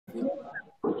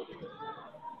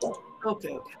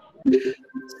Okay.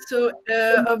 So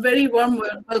a very warm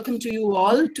welcome to you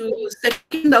all to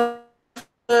second of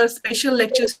our special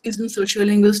lecture series in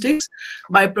sociolinguistics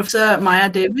by Professor Maya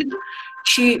David.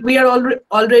 We are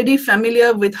already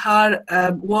familiar with her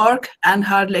work and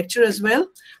her lecture as well.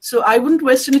 So I wouldn't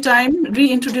waste any time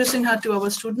reintroducing her to our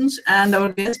students and our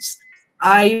guests.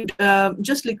 I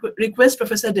just request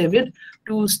Professor David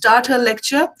to start her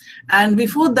lecture. And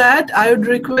before that, I would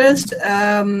request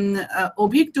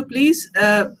Obhik to please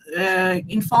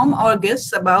inform our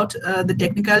guests about the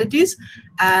technicalities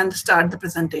and start the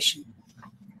presentation.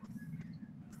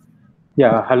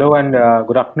 Yeah, hello and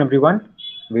good afternoon, everyone.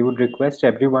 We would request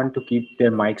everyone to keep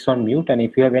their mics on mute. And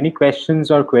if you have any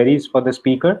questions or queries for the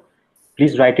speaker,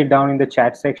 please write it down in the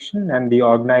chat section and the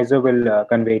organizer will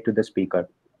convey it to the speaker.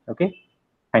 Okay,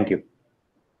 thank you.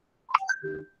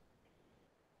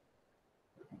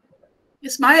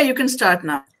 Yes, Maya, you can start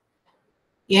now.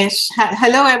 Yes,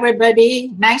 hello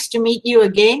everybody. Nice to meet you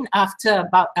again after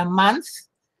about a month.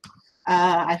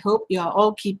 I hope you're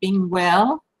all keeping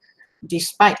well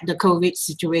despite the COVID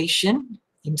situation,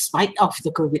 in spite of the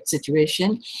COVID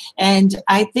situation. And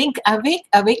I think, Avik,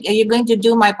 are you going to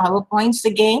do my PowerPoints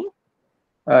again?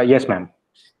 Yes, ma'am.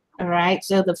 All right,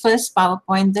 so the first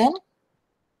PowerPoint then.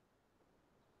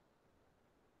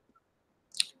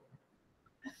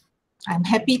 I'm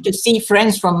happy to see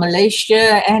friends from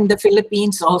Malaysia and the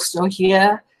Philippines also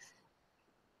here.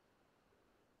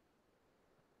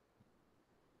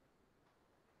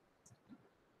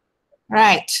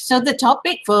 Right, so the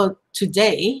topic for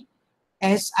today,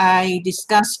 as I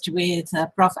discussed with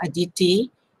Prof. Aditi,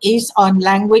 is on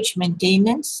language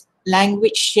maintenance,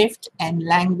 language shift, and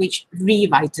language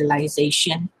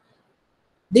revitalization.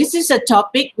 This is a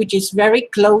topic which is very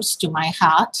close to my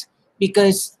heart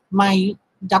because my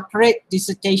doctorate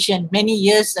dissertation many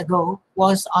years ago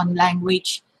was on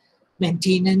language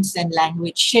maintenance and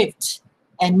language shift.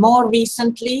 And more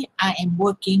recently, I am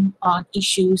working on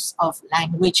issues of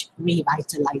language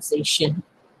revitalization.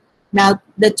 Now,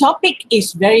 the topic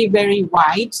is very, very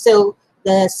wide. So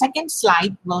the second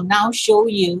slide will now show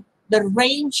you the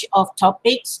range of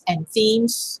topics and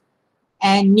themes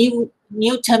and new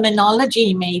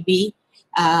terminology maybe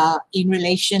in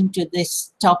relation to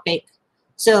this topic.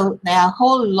 So there are a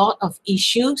whole lot of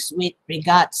issues with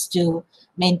regards to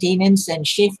maintenance and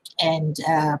shift and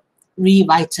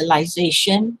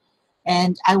revitalization.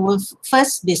 And I will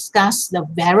first discuss the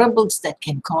variables that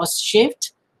can cause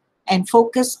shift and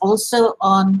focus also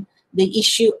on the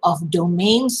issue of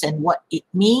domains and what it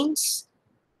means.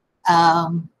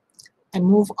 And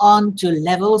move on to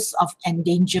levels of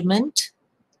endangerment,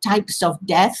 types of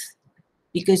death,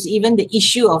 because even the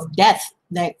issue of death,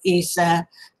 that is a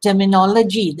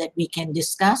terminology that we can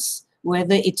discuss,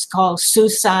 whether it's called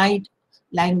suicide,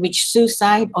 language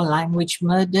suicide, or language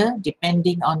murder,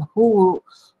 depending on who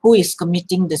is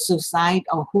committing the suicide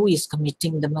or who is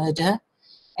committing the murder.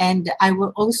 And I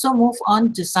will also move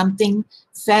on to something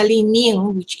fairly new,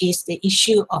 which is the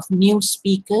issue of new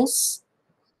speakers.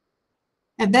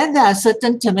 And then there are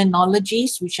certain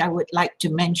terminologies which I would like to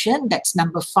mention. That's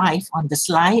number 5 on the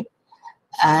slide.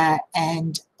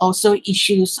 And also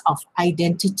issues of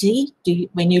identity.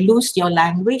 When you lose your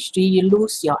language, do you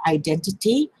lose your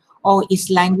identity? Or is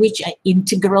language an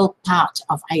integral part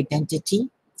of identity?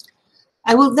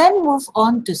 I will then move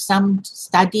on to some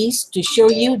studies to show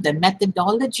you the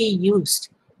methodology used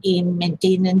in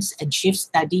maintenance and shift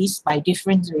studies by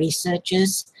different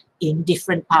researchers in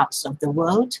different parts of the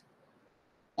world.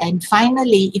 And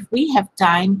finally, if we have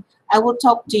time, I will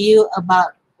talk to you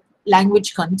about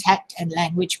language contact and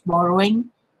language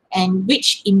borrowing and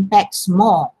which impacts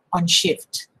more on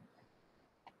shift.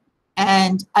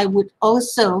 And I would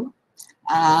also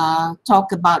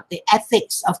talk about the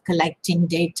ethics of collecting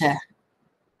data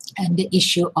and the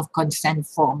issue of consent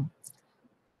form,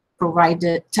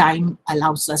 provided time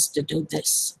allows us to do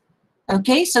this.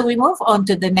 Okay, so we move on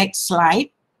to the next slide.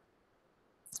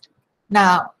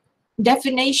 Now,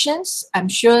 definitions, I'm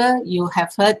sure you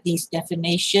have heard these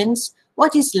definitions.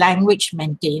 What is language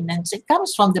maintenance? It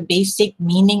comes from the basic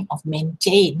meaning of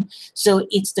maintain. So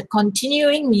it's the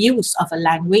continuing use of a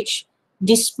language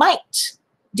despite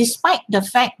the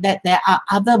fact that there are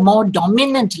other more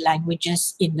dominant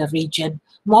languages in the region,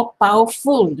 more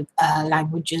powerful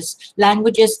languages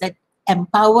that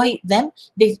empower them,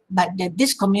 but that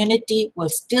this community will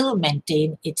still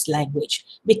maintain its language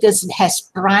because it has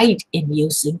pride in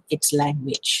using its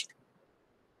language.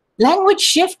 Language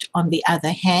shift, on the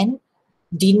other hand,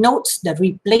 denotes the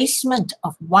replacement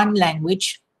of one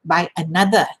language by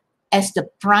another as the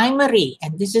primary,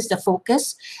 and this is the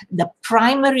focus, the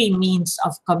primary means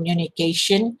of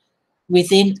communication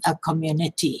within a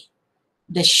community.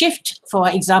 the shift, for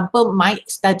example, my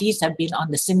studies have been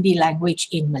on the Sindhi language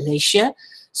in Malaysia.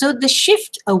 So the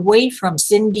shift away from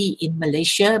Sindhi in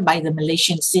Malaysia by the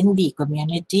Malaysian Sindhi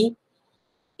community,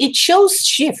 it shows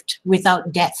shift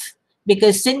without death,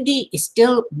 because Sindhi is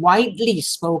still widely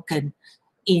spoken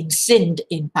in Sindh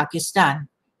in Pakistan,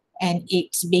 and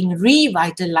it's being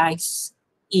revitalized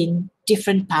in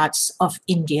different parts of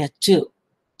India too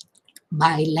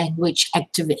by language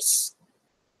activists.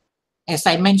 As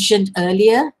I mentioned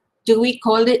earlier, do we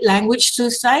call it language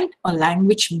suicide or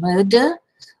language murder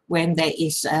when there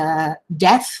is a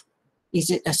death? Is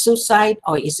it a suicide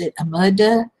or is it a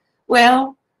murder?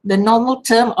 Well, the normal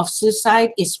term of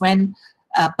suicide is when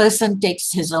a person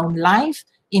takes his own life.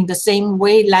 In the same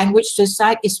way, language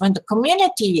suicide is when the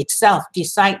community itself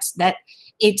decides that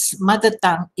its mother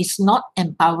tongue is not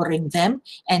empowering them,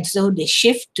 and so they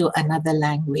shift to another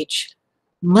language.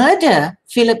 Murder,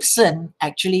 Philipson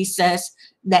actually says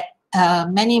that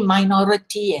many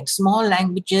minority and small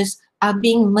languages are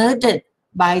being murdered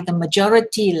by the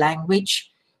majority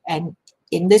language, and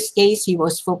in this case, he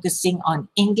was focusing on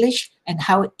English and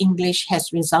how English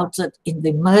has resulted in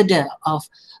the murder of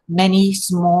many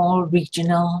small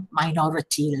regional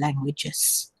minority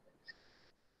languages.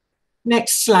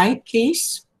 Next slide,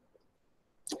 please.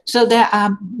 So there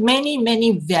are many,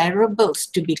 many variables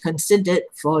to be considered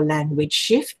for language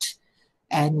shift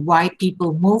and why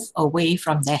people move away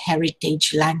from their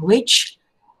heritage language.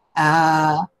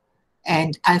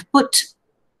 And I've put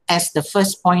as the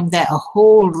first point there a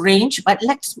whole range, but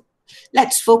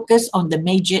let's focus on the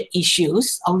major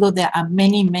issues, although there are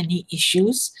many, many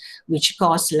issues which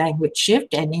cause language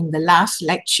shift. And in the last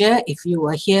lecture, if you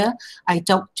were here, I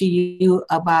talked to you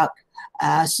about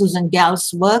Susan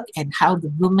Gall's work and how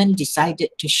the women decided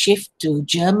to shift to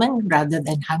German rather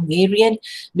than Hungarian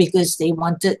because they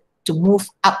wanted to move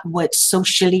upwards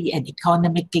socially and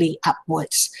economically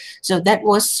upwards. So that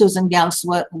was Susan Gall's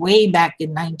work way back in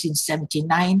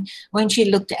 1979 when she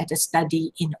looked at a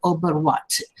study in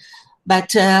Oberwart.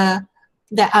 But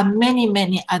there are many,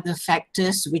 many other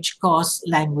factors which cause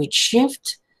language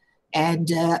shift,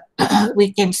 and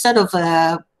we can sort of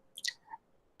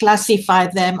classify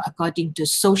them according to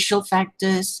social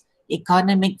factors,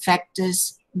 economic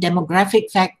factors, demographic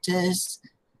factors,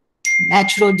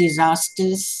 natural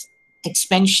disasters,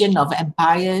 expansion of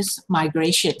empires,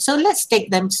 migration. So let's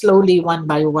take them slowly one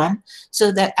by one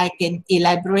so that I can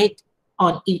elaborate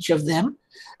on each of them.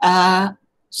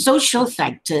 Social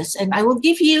factors, and I will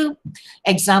give you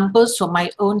examples from my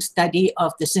own study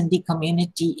of the Sindhi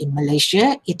community in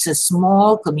Malaysia. It's a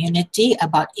small community,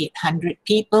 about 800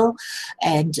 people,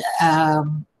 and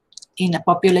in a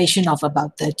population of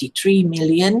about 33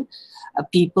 million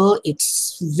people,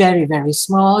 it's very, very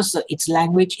small. So its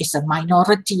language is a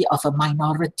minority of a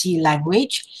minority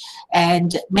language,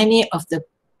 and many of the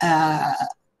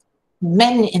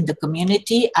men in the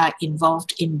community are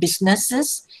involved in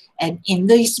businesses. And in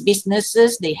these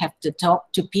businesses, they have to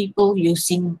talk to people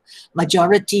using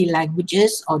majority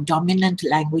languages or dominant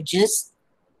languages,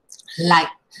 like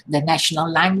the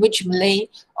national language, Malay,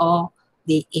 or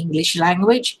the English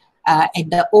language.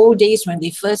 In the old days, when they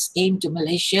first came to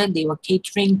Malaysia, they were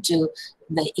catering to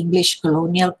the English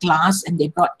colonial class, and they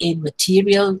brought in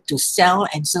material to sell,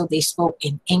 and so they spoke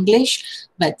in English.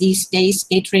 But these days,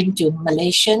 catering to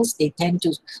Malaysians, they tend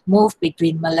to move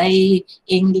between Malay,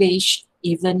 English,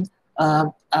 even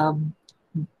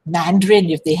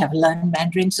Mandarin if they have learned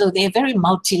Mandarin. So they're very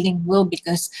multilingual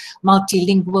because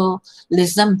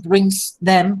multilingualism brings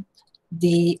them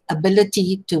the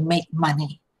ability to make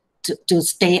money, to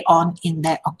stay on in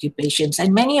their occupations.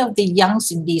 And many of the young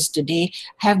Sindhis today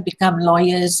have become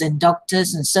lawyers and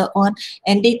doctors and so on,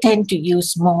 and they tend to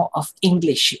use more of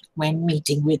English when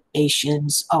meeting with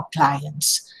patients or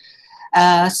clients.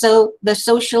 So the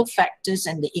social factors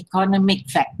and the economic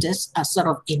factors are sort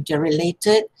of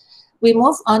interrelated. We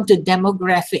move on to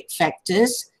demographic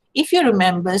factors. If you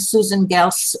remember Susan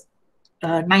Gall's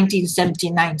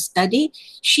 1979 study,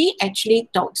 she actually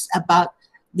talks about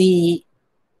the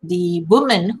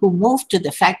women who moved to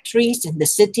the factories in the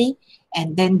city,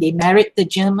 and then they married the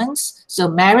Germans. So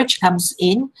marriage comes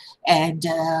in, and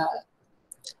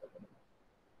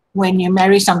when you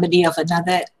marry somebody of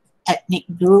another ethnic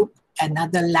group,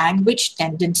 another language,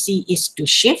 tendency is to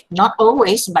shift, not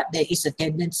always, but there is a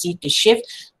tendency to shift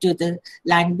to the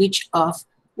language of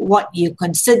what you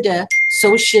consider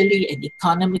socially and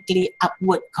economically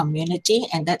upward community,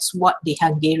 and that's what the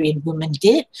Hungarian women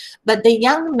did. But the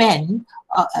young men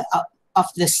of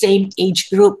the same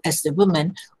age group as the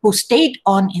women who stayed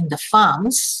on in the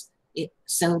farms,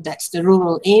 so that's the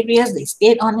rural areas, they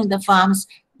stayed on in the farms,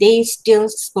 they still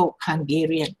spoke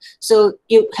Hungarian. So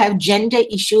you have gender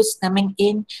issues coming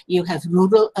in, you have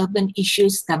rural-urban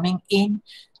issues coming in,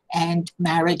 and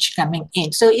marriage coming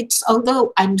in. So it's,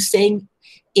 although I'm saying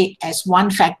it as one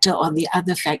factor or the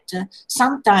other factor,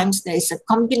 sometimes there is a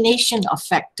combination of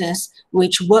factors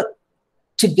which work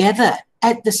together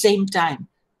at the same time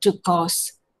to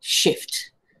cause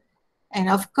shift. And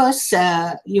of course,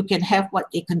 you can have what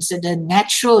they consider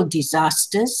natural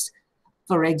disasters.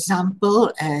 For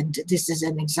example, and this is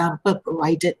an example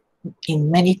provided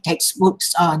in many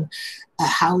textbooks on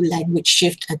how language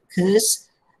shift occurs,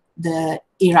 the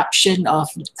eruption of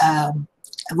a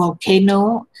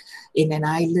volcano in an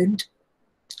island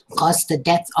caused the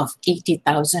death of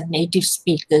 80,000 native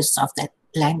speakers of that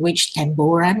language,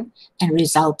 Tamboran, and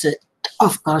resulted,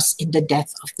 of course, in the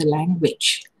death of the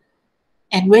language.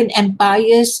 And when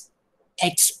empires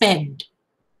expand,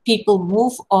 people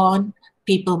move on,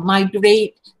 people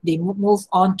migrate, they move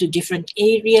on to different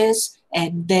areas,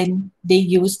 and then they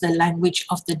use the language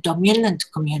of the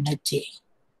dominant community.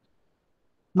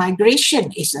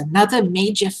 Migration is another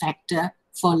major factor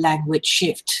for language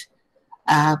shift.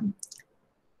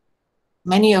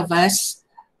 Many of us,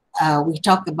 we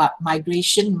talk about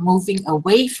migration moving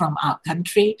away from our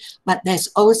country, but there's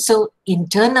also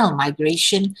internal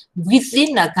migration.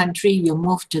 Within a country, you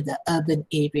move to the urban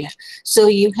area. So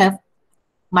you have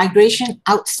migration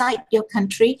outside your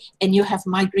country, and you have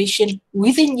migration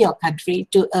within your country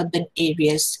to urban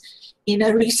areas. In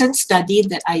a recent study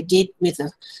that I did with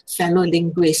a fellow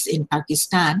linguist in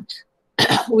Pakistan,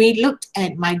 we looked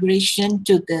at migration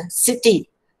to the city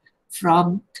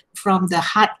from the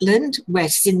heartland where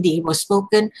Sindhi was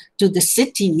spoken to the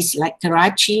cities like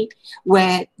Karachi,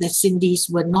 where the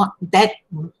Sindhis were not that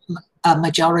a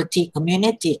majority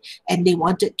community, and they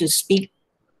wanted to speak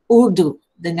Urdu,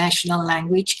 the national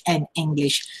language, and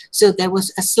English. So there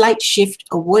was a slight shift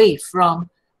away from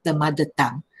the mother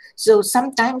tongue. So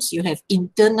sometimes you have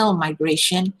internal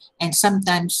migration and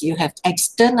sometimes you have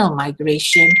external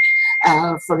migration.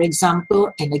 For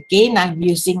example, and again, I'm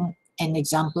using an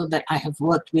example that I have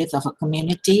worked with of a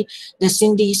community. The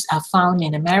Sindhis are found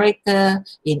in America,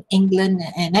 in England,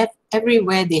 and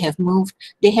everywhere they have moved,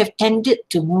 they have tended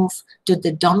to move to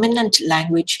the dominant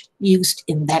language used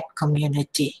in that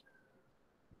community.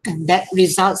 And that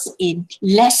results in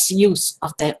less use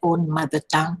of their own mother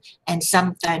tongue and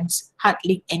sometimes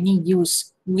hardly any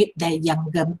use with the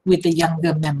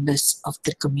younger members of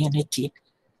the community.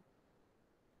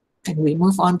 Can we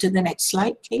move on to the next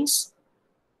slide, please?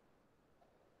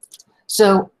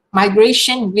 So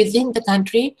migration within the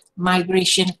country,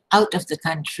 migration out of the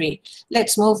country.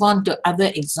 Let's move on to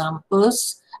other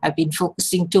examples. I've been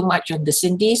focusing too much on the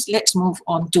Sindhis. Let's move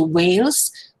on to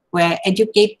Wales, where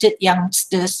educated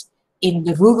youngsters in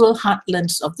the rural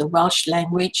heartlands of the Welsh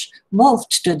language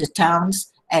moved to the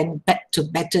towns and to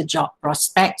better job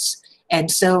prospects.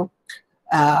 And so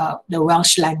the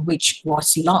Welsh language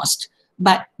was lost.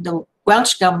 But the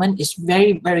Welsh government is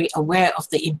very, very aware of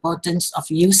the importance of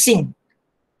using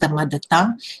the mother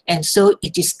tongue. And so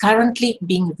it is currently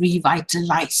being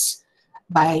revitalized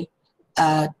by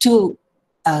two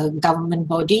government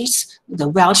bodies, the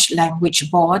Welsh Language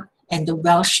Board and the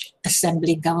Welsh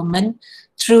Assembly Government,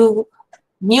 through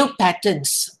new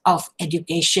patterns of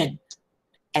education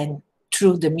and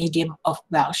through the medium of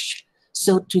Welsh.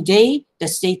 So today, the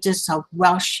status of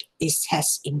Welsh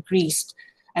has increased.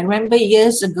 I remember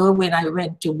years ago when I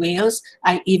went to Wales,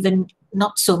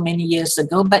 not so many years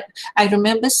ago, but I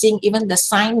remember seeing even the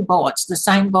signboards. The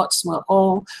signboards were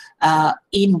all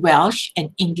in Welsh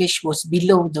and English was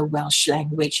below the Welsh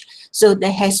language. So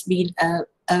there has been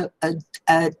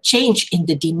a change in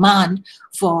the demand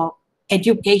for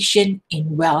education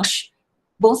in Welsh,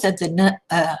 both at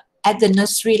the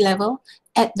nursery level,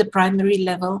 at the primary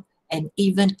level, and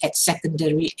even at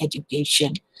secondary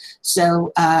education.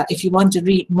 So if you want to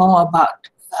read more about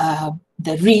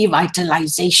the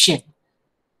revitalization,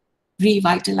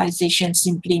 revitalization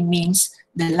simply means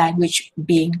the language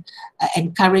being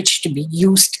encouraged to be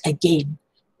used again.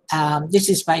 This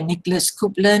is by Nicholas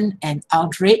Coupland and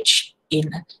Aldrich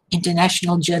in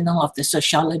International Journal of the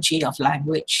Sociology of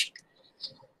Language.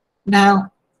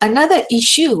 Now, another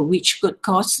issue which could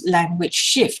cause language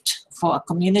shift for a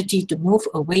community to move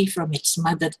away from its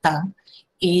mother tongue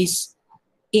is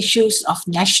issues of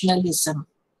nationalism,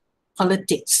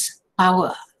 politics,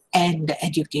 power, and the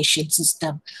education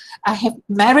system. I have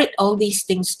married all these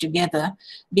things together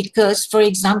because, for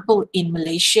example, in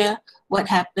Malaysia, what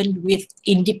happened with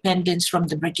independence from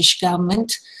the British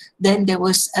government, then there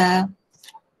was a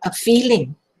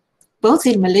feeling, both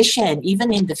in Malaysia and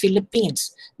even in the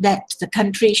Philippines, that the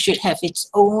country should have its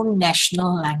own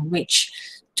national language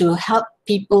to help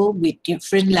people with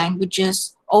different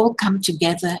languages all come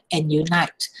together and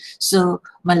unite. So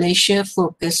Malaysia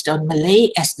focused on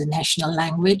Malay as the national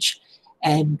language,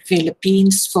 and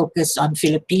Philippines focused on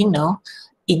Filipino,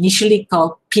 initially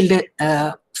called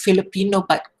Filipino,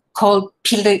 but called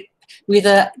with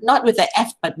a, not with a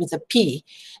F but with a P,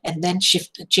 and then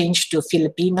changed to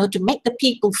Filipino to make the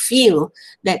people feel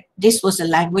that this was a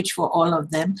language for all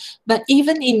of them. But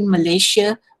even in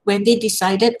Malaysia, when they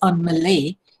decided on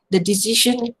Malay, the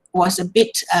decision was a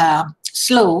bit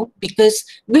slow, because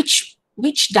which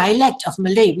dialect of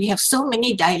Malay? We have so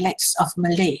many dialects of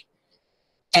Malay.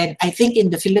 And I think in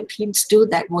the Philippines too,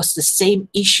 that was the same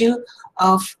issue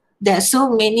of there are so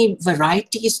many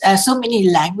varieties, so many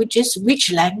languages.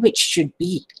 Which language should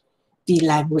be the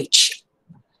language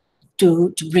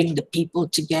to bring the people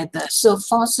together? So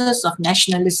forces of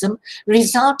nationalism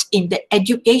result in the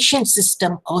education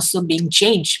system also being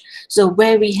changed. So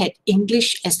where we had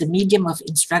English as the medium of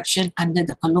instruction under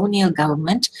the colonial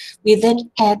government, we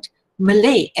then had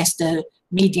Malay as the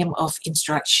medium of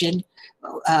instruction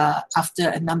after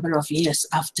a number of years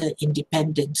after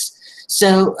independence.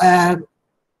 So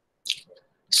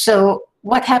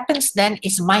what happens then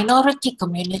is minority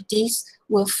communities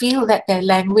will feel that their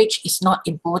language is not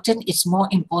important. It's more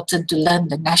important to learn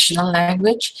the national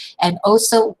language. And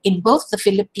also in both the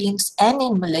Philippines and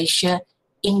in Malaysia,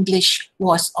 English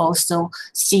was also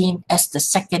seen as the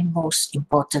second most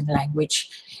important language.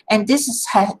 And this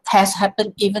has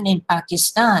happened even in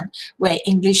Pakistan, where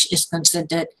English is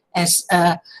considered as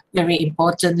a very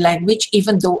important language,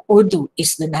 even though Urdu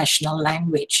is the national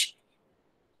language.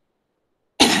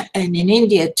 And in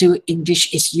India too,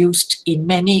 English is used in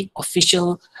many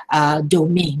official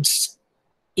domains,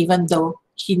 even though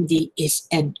Hindi is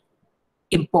an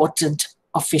important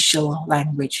official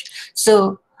language.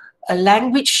 So a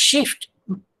language shift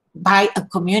by a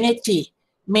community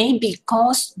may be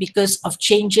caused because of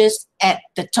changes at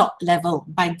the top level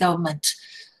by government,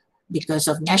 because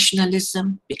of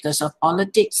nationalism, because of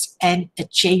politics, and a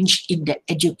change in the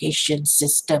education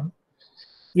system.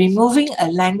 Removing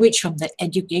a language from the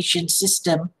education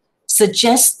system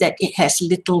suggests that it has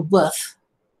little worth.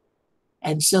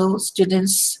 And so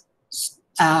students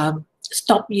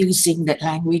stop using that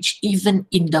language even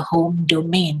in the home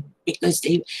domain, because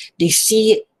they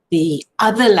see the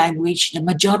other language, the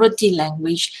majority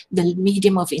language, the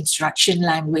medium of instruction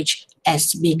language,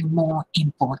 as being more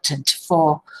important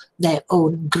for their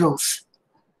own growth.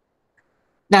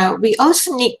 Now, we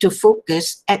also need to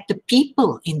focus at the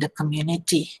people in the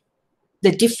community,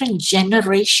 the different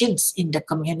generations in the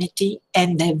community,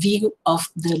 and their view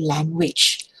of the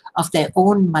language, of their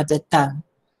own mother tongue.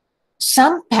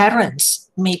 Some parents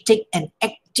may take an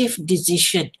active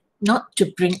decision not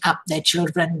to bring up their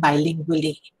children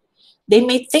bilingually. They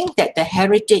may think that the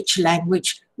heritage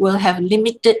language will have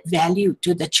limited value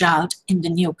to the child in the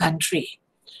new country.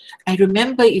 I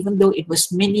remember, even though it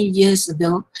was many years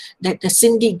ago, that the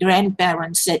Sindhi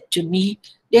grandparents said to me,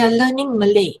 they are learning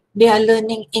Malay, they are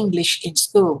learning English in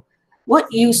school.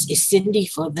 What use is Sindhi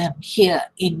for them here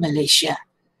in Malaysia?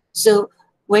 So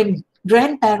when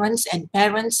grandparents and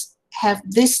parents have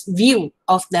this view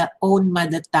of their own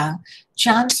mother tongue,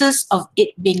 chances of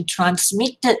it being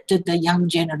transmitted to the young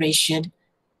generation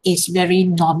is very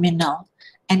nominal.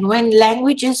 And when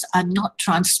languages are not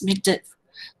transmitted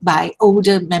by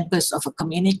older members of a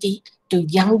community to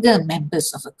younger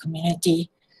members of a community,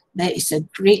 there is a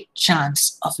great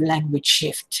chance of language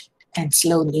shift and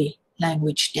slowly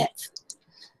language death.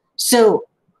 So,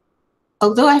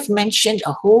 although I've mentioned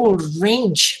a whole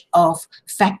range of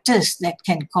factors that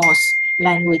can cause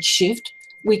language shift,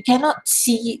 we cannot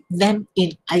see them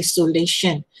in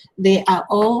isolation. They are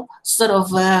all sort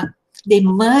of, they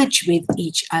merge with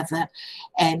each other,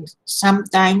 and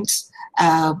sometimes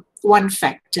one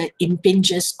factor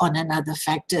impinges on another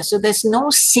factor. So there's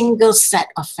no single set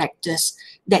of factors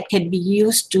that can be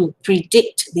used to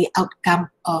predict the outcome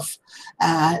of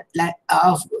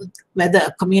whether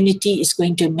a community is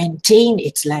going to maintain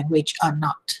its language or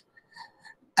not.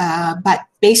 But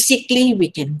basically,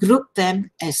 we can group them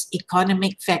as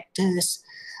economic factors,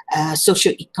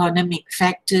 socioeconomic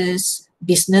factors,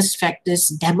 business factors,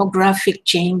 demographic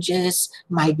changes,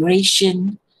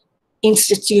 migration,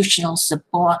 institutional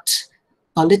support,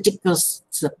 political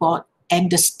support,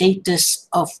 and the status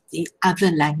of the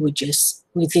other languages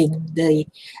within the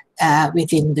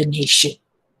nation.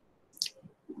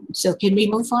 So can we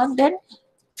move on then?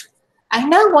 I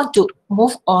now want to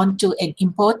move on to an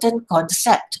important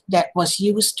concept that was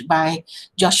used by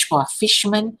Joshua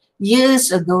Fishman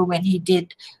years ago when he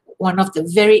did one of the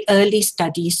very early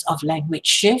studies of language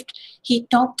shift. He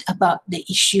talked about the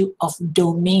issue of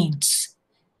domains.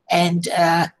 And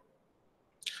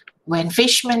when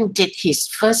Fishman did his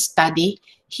first study,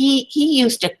 he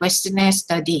used a questionnaire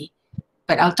study.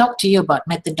 But I'll talk to you about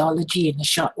methodology in a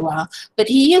short while. But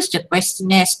he used a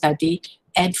questionnaire study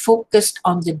and focused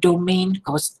on the domain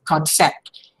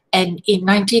concept. And in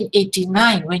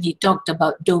 1989, when he talked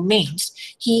about domains,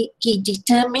 he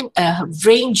determined a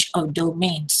range of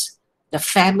domains: the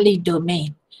family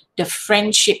domain, the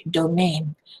friendship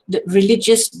domain, the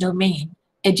religious domain,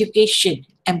 education,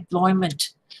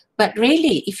 employment. But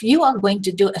really, if you are going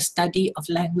to do a study of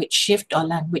language shift or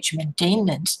language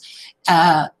maintenance,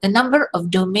 the number of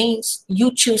domains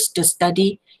you choose to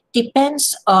study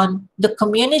depends on the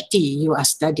community you are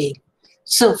studying.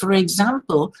 So, for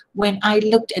example, when I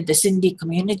looked at the Sindhi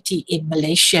community in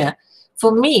Malaysia,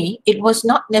 for me, it was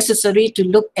not necessary to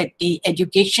look at the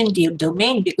education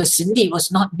domain because Sindhi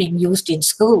was not being used in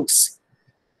schools.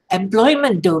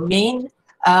 Employment domain,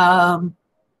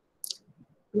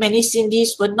 many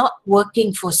Sindhis were not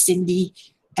working for Sindhi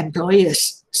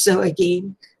employers. So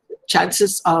again,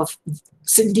 chances of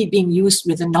Sindhi being used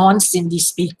with a non-Sindhi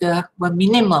speaker were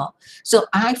minimal. So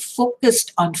I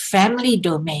focused on family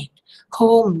domain,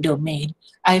 home domain.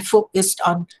 I focused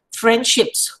on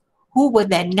friendships, who were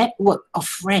their network of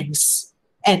friends,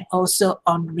 and also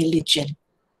on religion.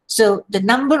 So the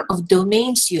number of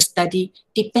domains you study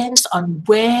depends on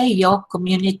where your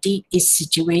community is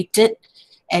situated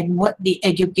and what the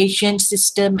education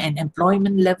system and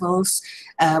employment levels,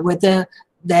 whether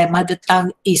their mother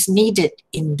tongue is needed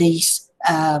in these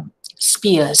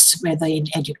spheres, whether in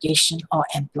education or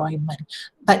employment.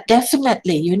 But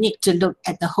definitely you need to look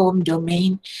at the home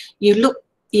domain.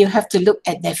 You have to look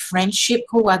at their friendship.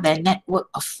 Who are their network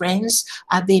of friends?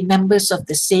 Are they members of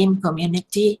the same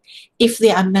community? If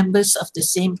they are members of the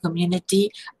same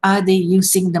community, are they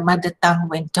using the mother tongue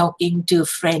when talking to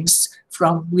friends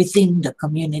from within the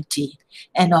community?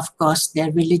 And of course,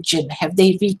 their religion. Have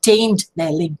they retained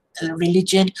their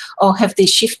religion, or have they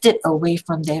shifted away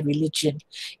from their religion?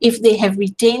 If they have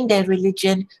retained their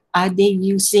religion, are they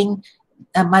using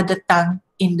a mother tongue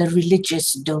in the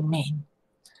religious domain?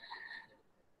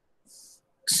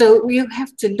 So you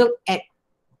have to look at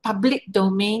public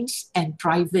domains and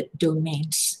private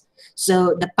domains.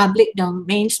 So the public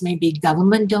domains may be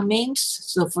government domains.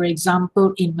 So for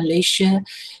example, in Malaysia,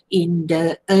 in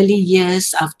the early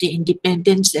years after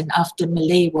independence and after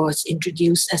Malay was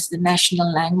introduced as the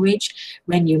national language,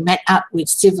 when you met up with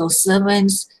civil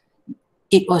servants,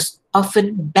 it was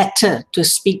often better to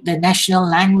speak the national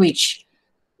language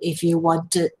if you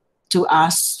wanted to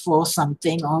ask for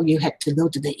something, or you had to go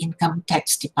to the income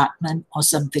tax department or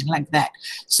something like that.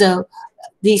 So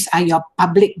these are your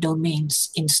public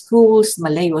domains. In schools,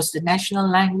 Malay was the national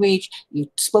language. You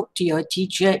spoke to your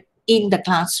teacher in the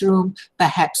classroom,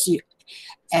 perhaps you,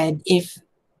 and if,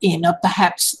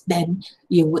 perhaps then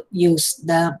you would use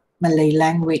the Malay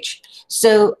language.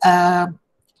 So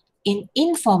in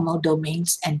informal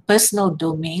domains and personal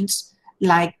domains,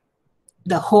 like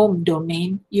the home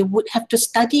domain, you would have to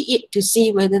study it to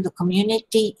see whether the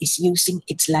community is using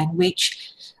its language.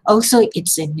 Also,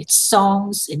 it's in its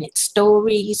songs, in its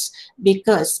stories,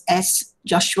 because as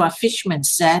Joshua Fishman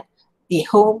said, the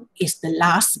home is the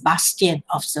last bastion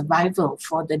of survival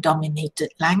for the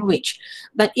dominated language.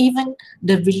 But even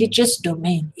the religious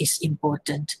domain is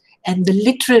important. And the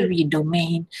literary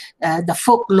domain, the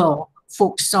folklore,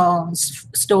 folk songs,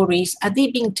 stories, are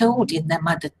they being told in their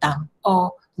mother tongue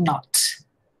or not?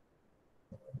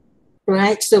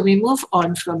 Right, so we move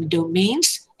on from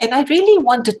domains. And I really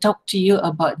want to talk to you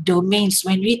about domains.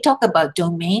 When we talk about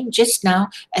domain, just now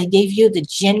I gave you the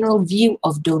general view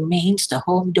of domains, the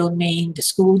home domain, the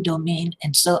school domain,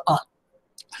 and so on.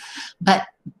 But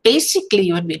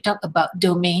basically, when we talk about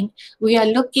domain, we are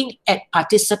looking at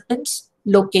participants,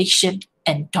 location,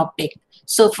 and topic.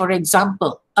 So for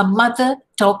example, a mother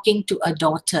talking to a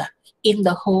daughter in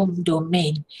the home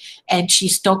domain, and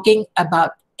she's talking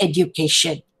about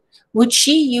education. Would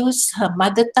she use her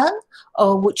mother tongue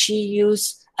or would she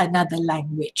use another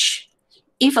language?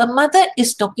 If a mother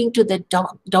is talking to the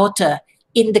daughter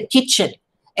in the kitchen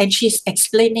and she's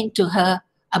explaining to her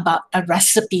about a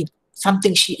recipe,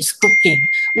 something she is cooking,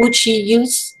 would she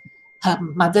use her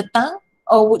mother tongue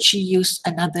or would she use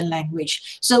another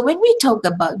language? So when we talk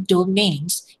about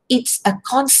domains, it's a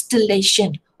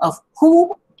constellation of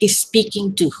who is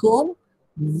speaking to whom,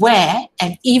 where,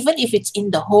 and even if it's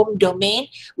in the home domain,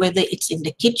 whether it's in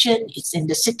the kitchen, it's in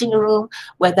the sitting room,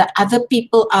 whether other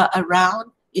people are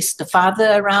around, is the father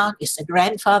around, is the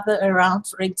grandfather around,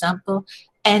 for example,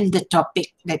 and the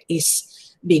topic that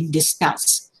is being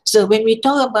discussed. So when we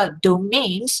talk about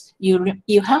domains,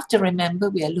 you have to remember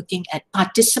we are looking at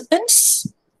participants,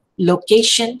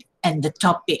 location, and the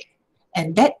topic.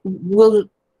 And that will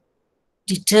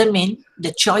determine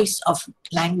the choice of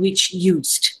language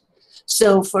used.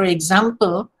 So, for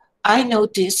example, I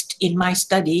noticed in my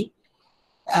study,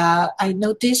 I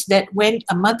noticed that when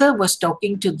a mother was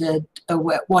talking to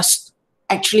was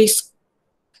actually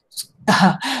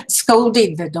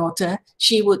scolding the daughter,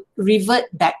 she would revert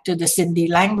back to the Sindhi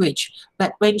language.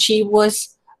 But when she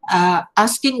was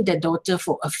asking the daughter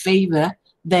for a favor,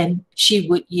 then she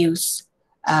would use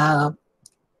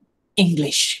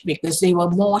English, because they were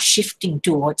more shifting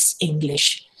towards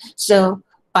English. So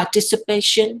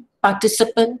participant,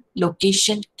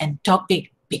 location, and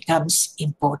topic becomes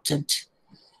important.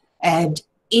 And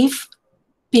if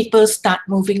people start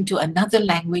moving to another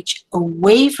language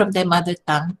away from their mother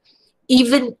tongue,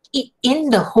 even in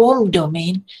the home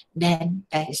domain, then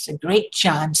there is a great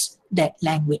chance that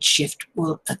language shift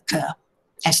will occur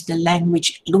as the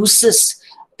language loses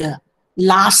the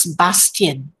last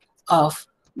bastion of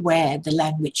where the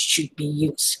language should be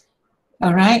used.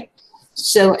 All right.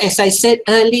 So as I said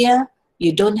earlier,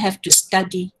 you don't have to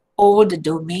study all the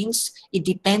domains. It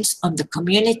depends on the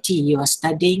community you are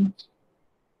studying.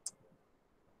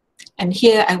 And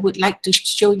here I would like to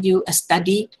show you a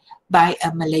study by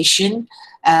a Malaysian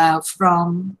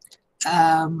from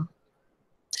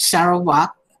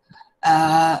Sarawak,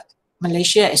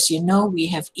 Malaysia. As you know, we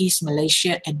have East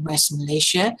Malaysia and West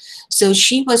Malaysia. So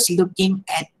she was looking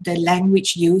at the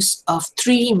language use of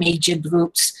 3 major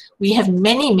groups. We have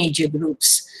many major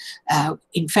groups.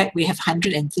 In fact, we have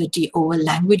 130 over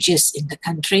languages in the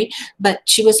country, but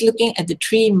she was looking at the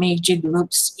 3 major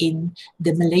groups in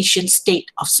the Malaysian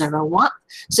state of Sarawak.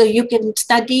 So you can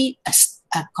study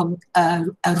a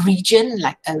region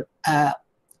like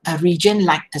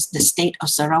the state of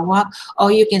Sarawak,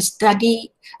 or you can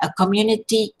study a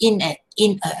community in a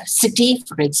city,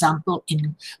 for example,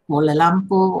 in Kuala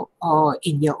Lumpur or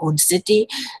in your own city.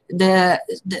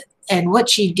 And what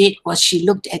she did was she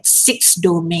looked at 6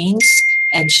 domains,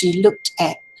 and she looked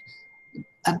at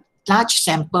a large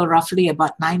sample, roughly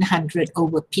about 900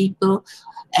 over people,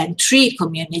 and 3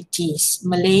 communities,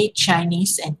 Malay,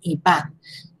 Chinese, and Iban.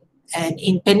 And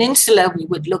in Peninsula, we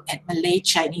would look at Malay,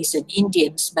 Chinese, and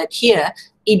Indians. But here,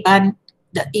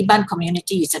 the Iban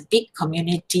community is a big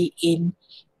community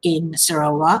in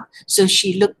Sarawak. So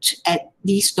she looked at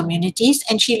these communities,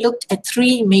 and she looked at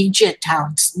 3 major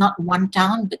towns, not 1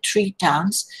 town, but 3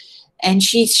 towns. And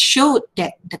she showed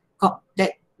that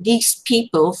that these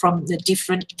people from the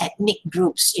different ethnic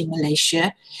groups in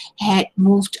Malaysia had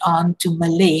moved on to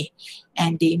Malay,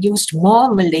 and they used more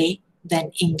Malay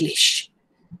than English.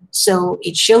 So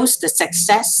it shows the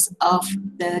success of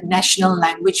the national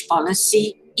language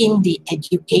policy in the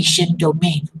education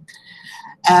domain.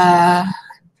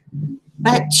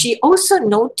 But she also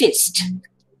noticed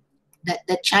that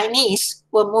the Chinese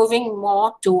were moving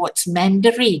more towards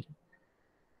Mandarin.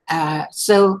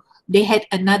 So they had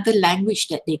another language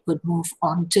that they could move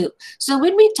on to. So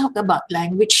when we talk about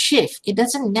language shift, it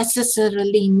doesn't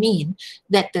necessarily mean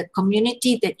that the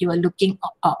community that you are looking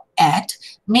at,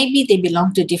 maybe they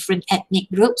belong to different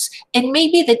ethnic groups, and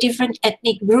maybe the different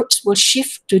ethnic groups will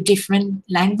shift to different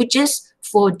languages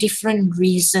for different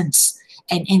reasons.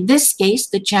 And in this case,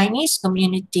 the Chinese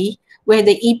community, where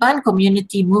the Iban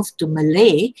community moved to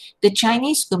Malay, the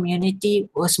Chinese community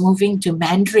was moving to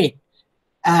Mandarin.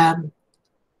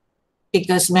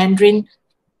 Because Mandarin,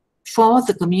 for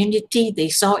the community, they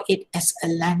saw it as a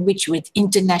language with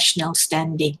international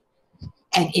standing.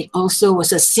 And it also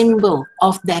was a symbol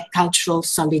of their cultural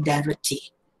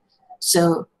solidarity.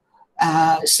 So,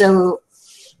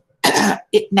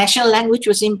 national language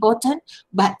was important,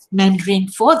 but Mandarin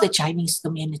for the Chinese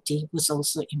community was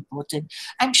also important.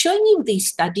 I'm showing you these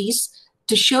studies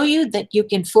to show you that you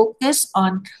can focus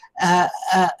on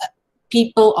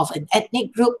people of an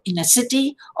ethnic group in a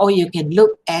city, or you can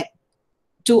look at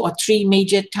 2 or 3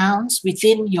 major towns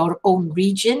within your own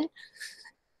region,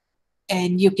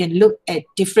 and you can look at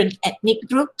different ethnic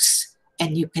groups,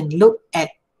 and you can look at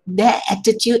their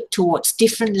attitude towards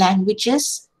different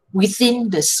languages within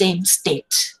the same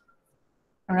state.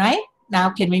 All right, now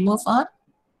can we move on?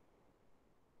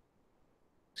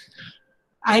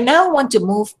 I now want to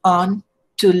move on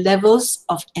to levels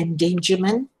of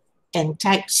endangerment and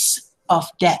types of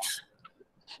death.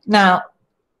 Now,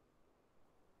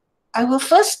 I will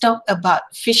first talk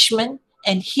about Fishman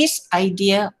and his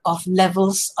idea of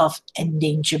levels of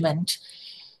endangerment.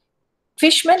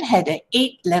 Fishman had an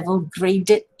 8-level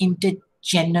graded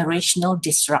intergenerational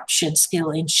disruption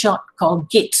scale, in short called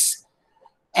GIDS.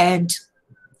 And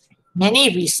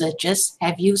many researchers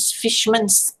have used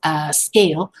Fishman's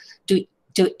scale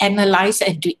to analyze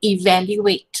and to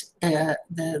evaluate the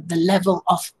level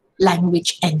of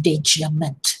language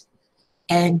endangerment.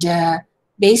 And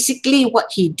basically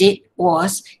what he did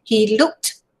was he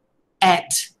looked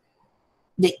at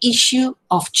the issue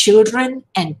of children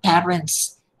and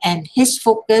parents, and his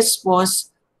focus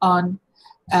was on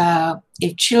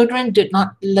if children did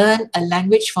not learn a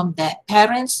language from their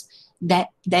parents, that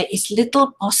there is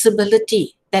little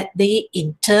possibility that they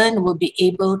in turn will be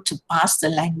able to pass the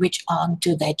language on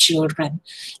to their children.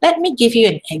 Let me give you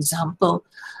an example.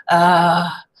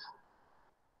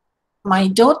 My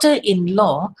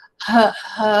daughter-in-law,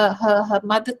 her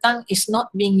mother tongue is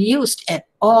not being used at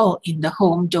all in the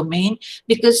home domain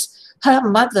because her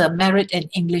mother married an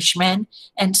Englishman,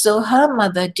 and so her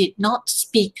mother did not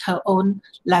speak her own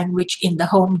language in the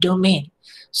home domain.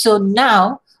 So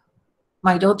now,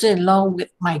 my daughter-in-law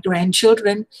with my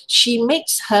grandchildren, she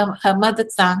makes her mother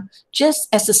tongue just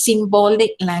as a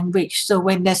symbolic language. So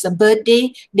when there's a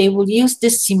birthday, they will use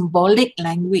this symbolic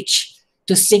language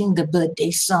to sing the birthday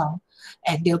song.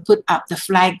 And they'll put up the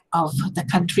flag of the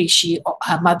country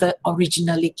her mother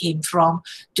originally came from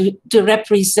to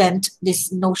represent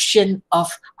this notion of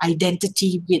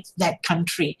identity with that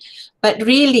country. But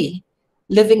really,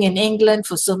 living in England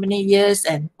for so many years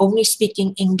and only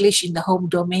speaking English in the home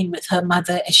domain with her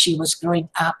mother as she was growing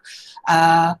up,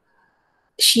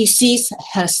 she sees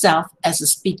herself as a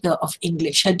speaker of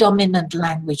English. Her dominant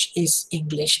language is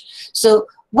English. So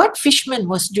what Fishman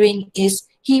was doing is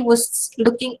he was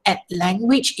looking at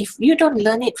language. If you don't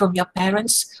learn it from your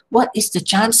parents, what is the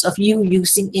chance of you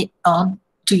using it on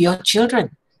to your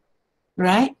children,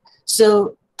 right?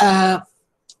 So,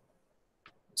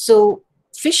 so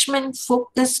Fishman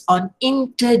focused on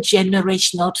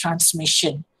intergenerational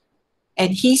transmission.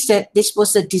 And he said this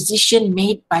was a decision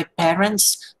made by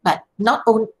parents, but not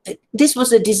only, this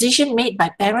was a decision made by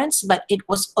parents, but it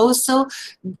was also,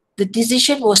 the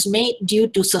decision was made due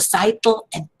to societal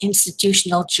and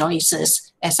institutional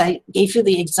choices. As I gave you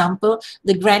the example,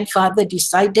 the grandfather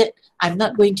decided, I'm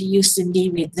not going to use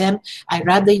Sindhi with them. I'd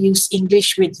rather use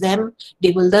English with them.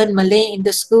 They will learn Malay in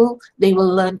the school. They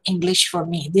will learn English from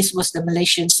me. This was the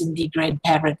Malaysian Sindhi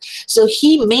grandparent. So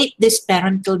he made this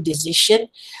parental decision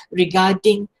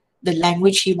regarding the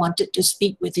language he wanted to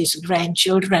speak with his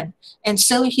grandchildren. And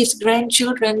so his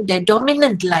grandchildren, their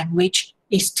dominant language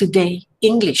is today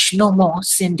English, no more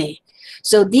Sindhi.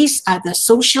 So these are the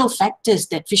social factors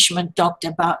that Fishman talked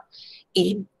about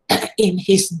in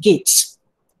his Gids.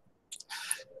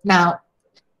 Now,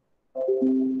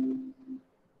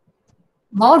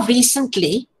 more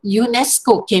recently,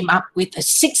 UNESCO came up with a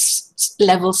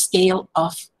 6-level scale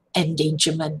of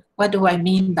endangerment. What do I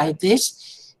mean by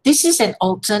this? This is an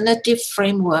alternative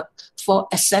framework for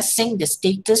assessing the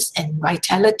status and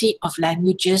vitality of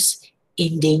languages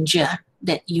in danger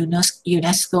that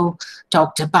UNESCO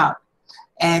talked about.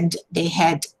 And they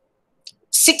had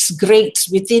 6 grades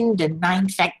within the 9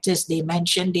 factors they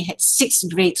mentioned. They had 6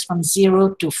 grades from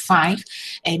 0 to 5,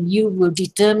 and you will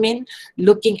determine,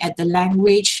 looking at the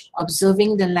language,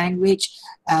 observing the language,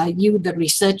 you, the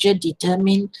researcher,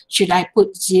 determine, should I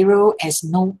put 0 as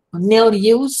nil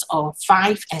use or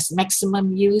 5 as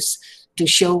maximum use to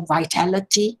show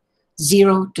vitality,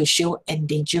 0 to show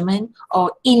endangerment,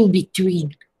 or in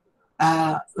between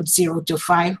 0 to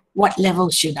 5, what level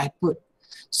should I put?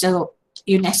 So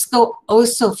UNESCO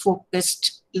also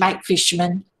focused, like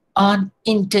Fishman, on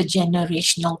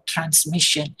intergenerational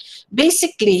transmission.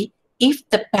 Basically, if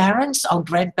the parents or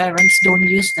grandparents don't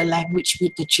use the language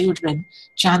with the children,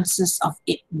 chances of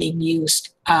it being used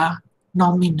are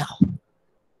nominal.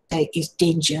 There is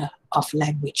danger of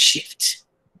language shift.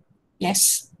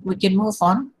 Yes, we can move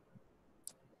on.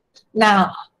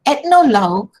 Now,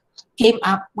 ethnologue came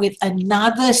up with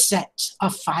another set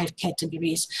of 5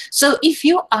 categories. So if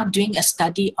you are doing a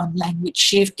study on language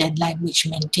shift and language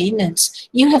maintenance,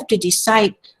 you have to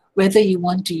decide whether you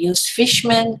want to use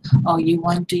Fishman, or you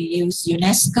want to use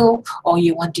UNESCO, or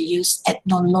you want to use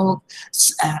ethnologue.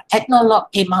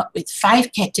 Ethnologue came up with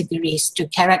 5 categories to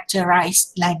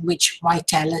characterize language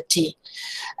vitality.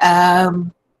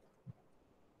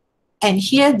 And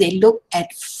here they look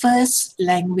at first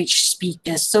language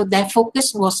speakers. So their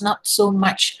focus was not so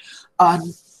much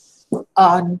on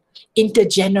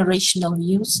intergenerational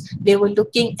use. They were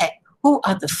looking at who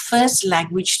are the first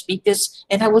language speakers.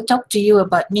 And I will talk to you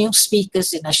about new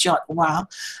speakers in a short while,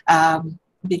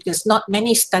 because not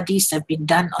many studies have been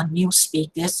done on new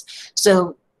speakers.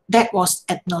 So that was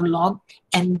ethnologue.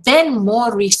 And then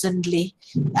more recently,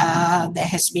 there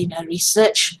has been a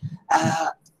research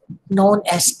known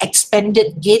as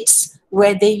expanded Gids,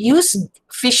 where they use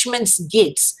Fishman's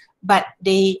Gids, but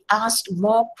they asked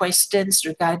more questions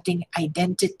regarding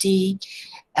identity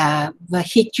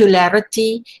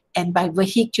vehicularity, and by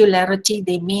vehicularity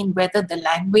they mean whether the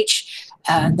language,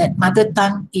 that mother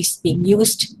tongue, is being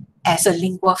used as a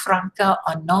lingua franca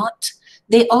or not.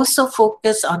 They also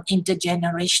focus on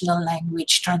intergenerational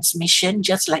language transmission,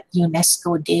 just like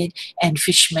UNESCO did and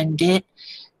Fishman did.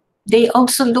 They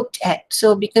also looked at,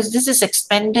 so because this is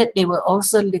expanded, they were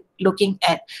also looking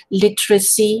at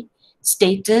literacy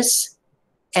status,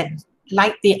 and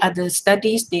like the other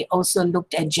studies, they also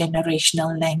looked at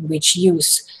generational language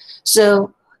use.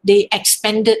 So they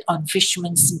expanded on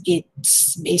Fishman's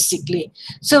gates, basically.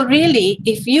 So really,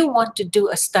 if you want to do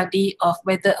a study of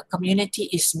whether a community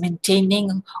is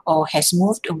maintaining or has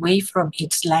moved away from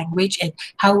its language and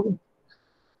how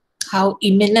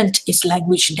imminent is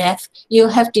language death, you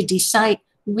have to decide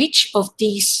which of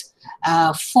these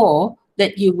four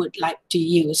that you would like to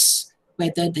use,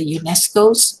 whether the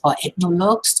UNESCO's or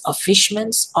ethnologues or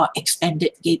Fishman's or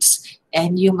expanded gates.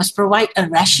 And you must provide a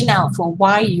rationale for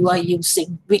why you are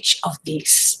using which of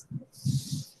these.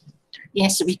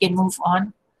 Yes, we can move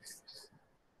on.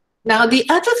 Now, the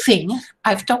other thing,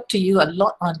 I've talked to you a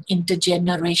lot on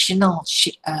intergenerational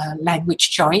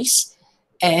language choice,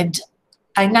 and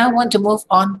I now want to move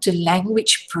on to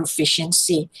language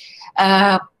proficiency.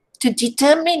 To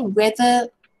determine whether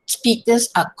speakers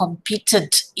are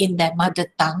competent in their mother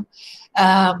tongue,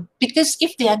 because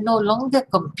if they are no longer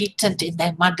competent in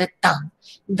their mother tongue,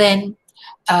 then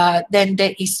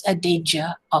there is a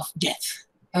danger of death.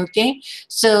 Okay,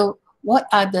 so what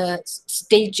are the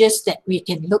stages that we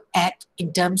can look at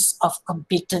in terms of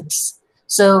competence?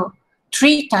 So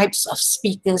 3 types of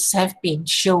speakers have been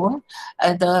shown.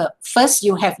 The first,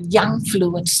 you have young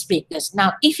fluent speakers.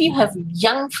 Now, if you have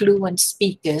young fluent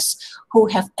speakers who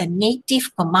have a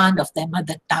native command of their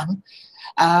mother tongue,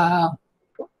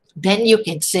 then you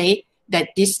can say that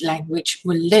this language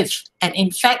will live. And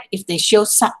in fact, if they show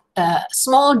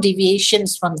small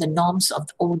deviations from the norms of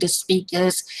the older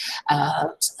speakers,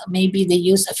 maybe they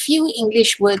use a few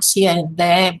English words here and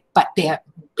there, but they are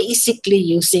basically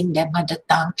using their mother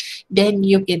tongue, then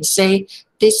you can say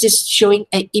this is showing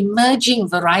an emerging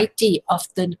variety of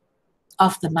the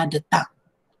mother tongue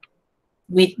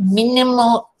with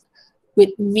minimal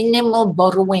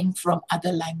borrowing from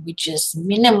other languages,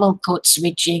 minimal code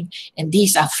switching, and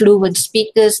these are fluent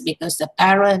speakers because the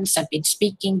parents have been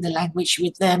speaking the language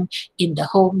with them in the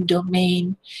home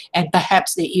domain, and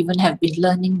perhaps they even have been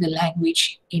learning the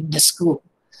language in the school.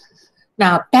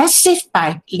 Now, passive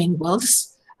bilinguals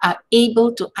are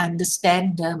able to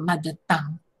understand the mother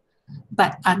tongue,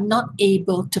 but are not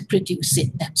able to produce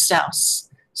it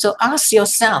themselves. So ask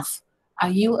yourself,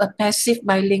 are you a passive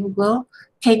bilingual?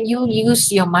 Can you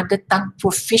use your mother tongue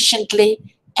proficiently,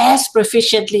 as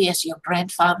proficiently as your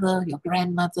grandfather, your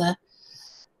grandmother?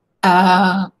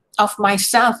 Of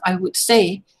myself, I would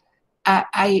say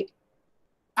I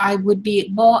would be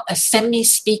more a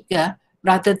semi-speaker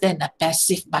rather than a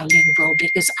passive bilingual,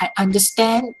 because I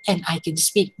understand and I can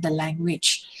speak the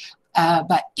language,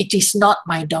 but it is not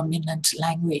my dominant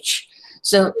language.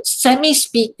 So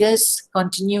semi-speakers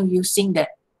continue using the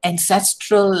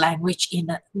ancestral language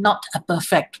in not a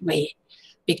perfect way,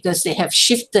 because they have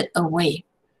shifted away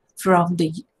from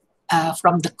the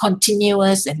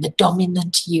continuous and the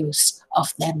dominant use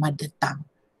of their mother tongue.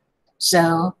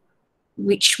 So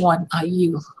which one are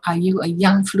you? Are you a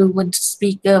young fluent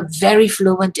speaker, very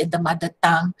fluent in the mother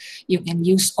tongue? You can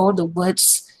use all the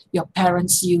words your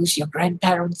parents use, your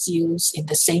grandparents use in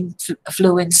the same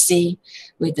fluency,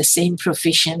 with the same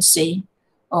proficiency?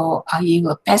 Or are you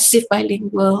a passive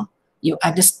bilingual? You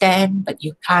understand, but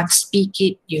you can't speak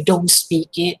it, you don't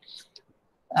speak it.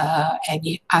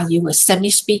 And are you a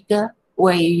semi-speaker,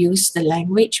 where you use the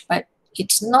language, but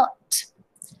it's not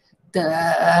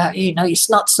it's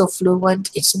not so fluent,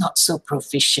 it's not so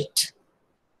proficient.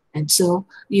 And so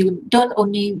you don't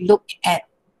only look at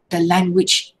the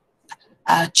language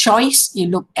choice, you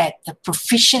look at the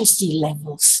proficiency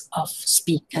levels of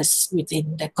speakers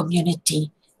within the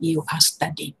community you are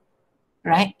studying.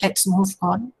 Right, let's move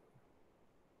on.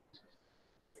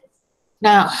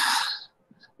 Now,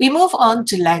 we move on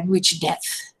to language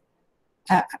death.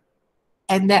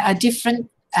 And there are different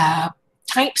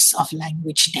types of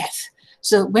language death.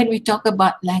 So when we talk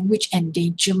about language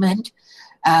endangerment,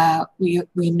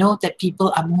 we know that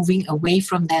people are moving away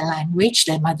from their language,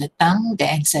 their mother tongue,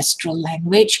 their ancestral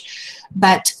language,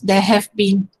 but there have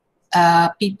been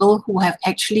people who have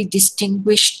actually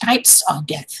distinguished types of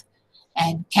death.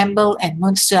 And Campbell and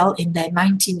Munsell in their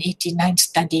 1989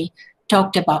 study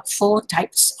talked about 4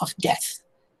 types of death.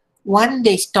 One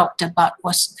they talked about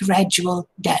was gradual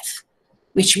death.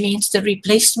 which means the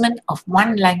replacement of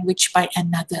one language by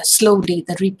another. Slowly,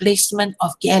 the replacement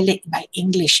of Gaelic by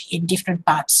English in different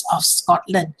parts of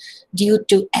Scotland due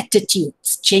to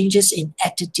attitudes, changes in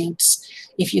attitudes.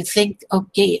 If you think,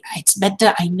 okay, it's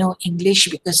better I know English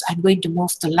because I'm going to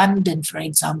move to London, for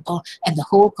example, and the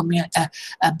whole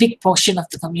a big portion of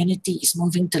the community is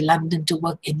moving to London to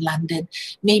work in London,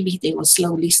 maybe they will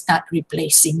slowly start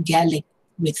replacing Gaelic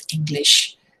with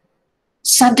English.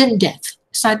 Sudden death.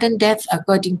 Sudden death,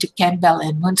 according to Campbell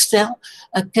and Munsell,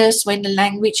 occurs when a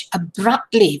language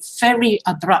abruptly, very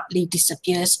abruptly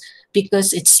disappears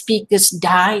because its speakers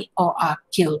die or are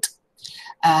killed.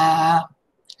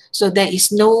 So there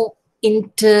is no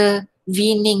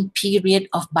intervening period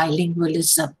of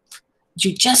bilingualism.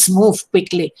 You just move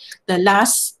quickly. The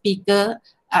last speaker,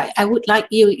 I would like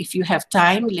you, if you have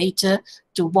time later,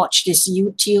 to watch this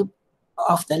YouTube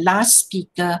of the last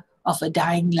speaker of a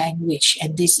dying language.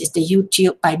 And this is the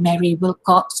YouTube by Mary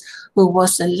Wilcox, who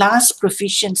was the last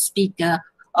proficient speaker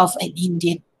of an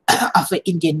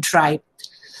Indian tribe.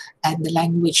 And the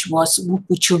language was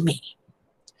Wupuchumi.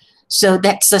 So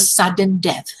that's a sudden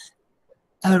death.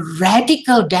 A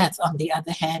radical death, on the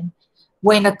other hand,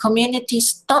 when a community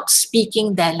stops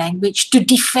speaking their language to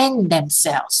defend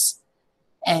themselves.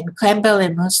 And Campbell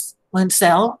and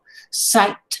Munsell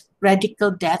cite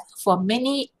radical death for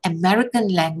many American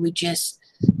languages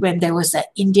when there was an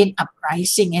Indian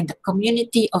uprising and the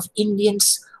community of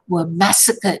Indians were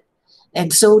massacred.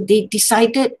 And so they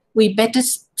decided we better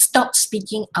stop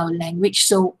speaking our language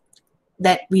so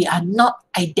that we are not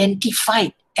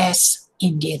identified as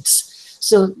Indians.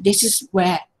 So this is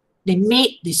where they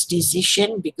made this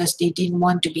decision because they didn't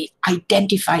want to be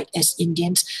identified as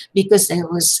Indians, because there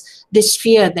was this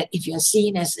fear that if you're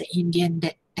seen as an Indian,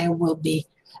 that there will be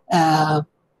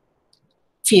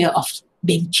fear of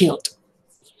being killed.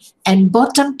 And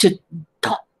bottom to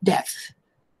top death.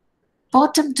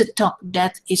 Bottom to top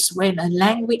death is when a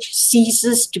language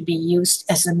ceases to be used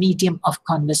as a medium of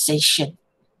conversation.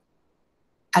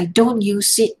 I don't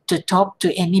use it to talk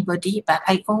to anybody, but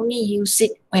I only use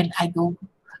it when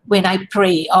I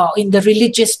pray, or in the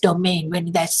religious domain,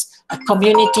 when there's a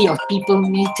community of people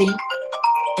meeting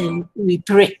and we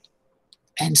pray.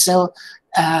 And so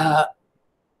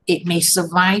it may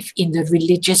survive in the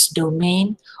religious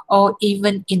domain or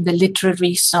even in the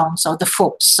literary songs or the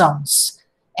folk songs.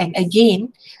 And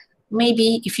again,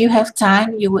 maybe if you have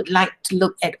time, you would like to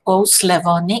look at Old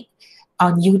Slavonic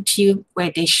on YouTube,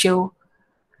 where they show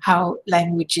how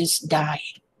languages die.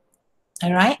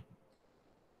 All right?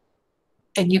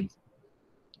 And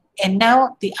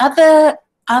now the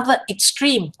other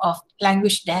extreme of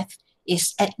language death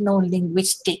is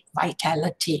ethno-linguistic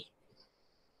vitality.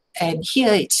 And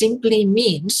here it simply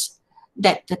means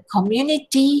that the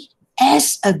community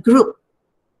as a group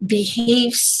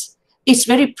is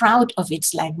very proud of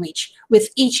its language. With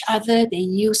each other, they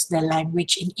use their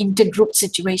language. In intergroup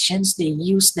situations, they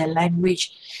use their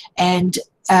language, and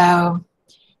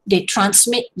they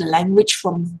transmit the language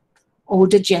from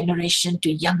older generation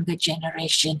to younger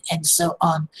generation, and so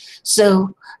on.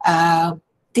 So the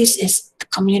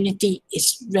community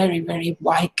is very, very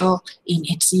vital in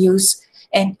its use.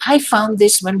 And I found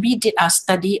this when we did our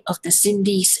study of the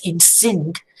Sindhis in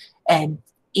Sindh, and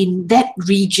in that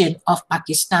region of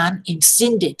Pakistan, in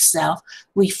Sindh itself,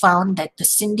 we found that the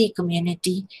Sindhi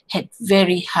community had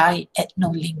very high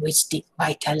ethno-linguistic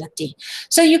vitality.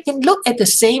 So you can look at the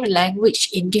same language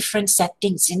in different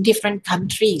settings, in different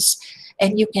countries,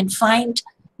 and you can find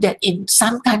that in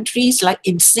some countries, like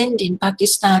in Sindh in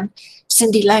Pakistan,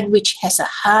 Sindhi language has a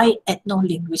high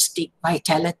ethno-linguistic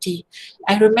vitality.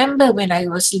 I remember when I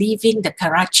was leaving the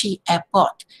Karachi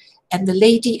airport, and the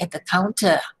lady at the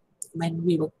counter, when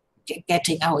we were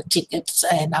getting our tickets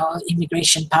and our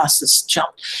immigration passes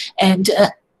chopped, and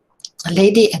a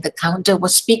lady at the counter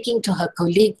was speaking to her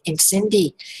colleague in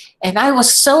Sindhi, and I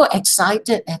was so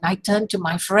excited, and I turned to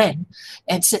my friend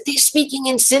and said, "They're speaking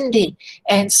in Sindhi."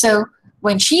 And so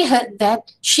when she heard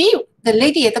that, the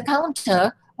lady at the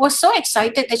counter was so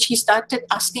excited that she started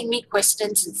asking me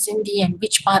questions in Sindhi and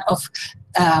which part of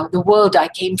the world I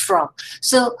came from.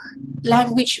 So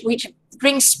language which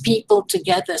brings people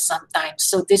together sometimes.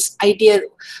 So this idea,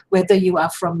 whether you are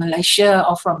from Malaysia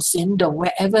or from Sindh or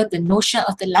wherever, the notion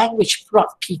of the language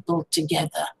brought people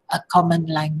together, a common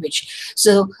language.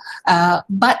 So,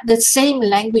 but the same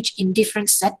language in different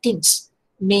settings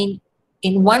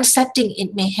in one setting,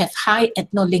 it may have high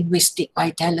ethno-linguistic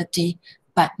vitality,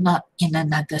 but not in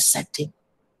another setting.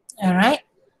 All right,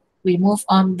 we move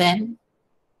on then.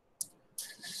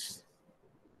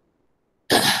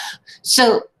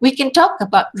 So we can talk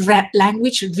about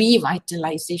language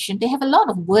revitalization. They have a lot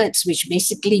of words which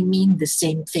basically mean the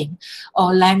same thing,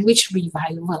 or language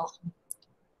revival,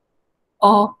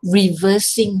 or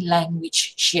reversing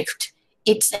language shift.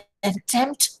 It's an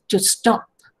attempt to stop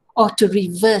or to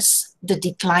reverse the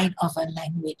decline of a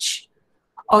language,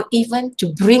 or even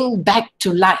to bring back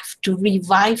to life, to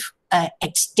revive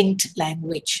extinct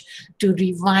language, to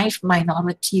revive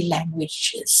minority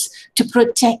languages, to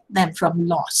protect them from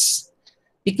loss.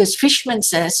 Because Fishman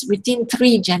says within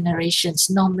 3 generations,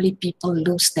 normally people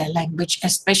lose their language,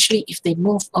 especially if they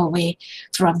move away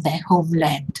from their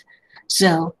homeland.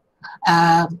 So,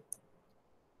 and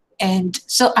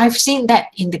so I've seen that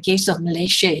in the case of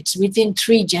Malaysia, it's within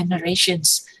 3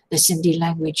 generations, the Sindhi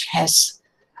language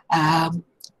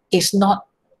is not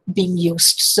being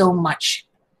used so much,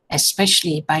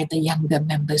 especially by the younger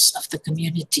members of the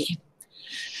community.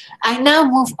 I now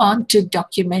move on to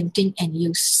documenting and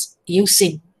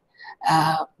using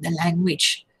the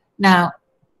language. Now,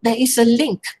 there is a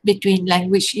link between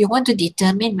language. You want to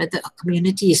determine whether a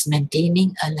community is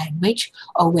maintaining a language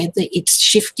or whether it's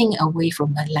shifting away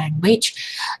from a language.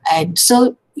 And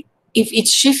so if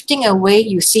it's shifting away,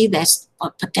 you see there's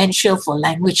a potential for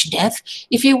language death.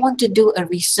 If you want to do a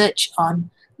research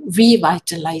on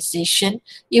revitalization,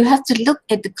 you have to look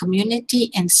at the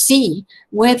community and see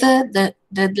whether the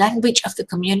language of the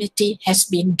community has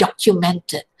been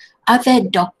documented. Are there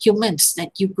documents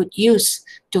that you could use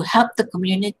to help the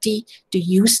community to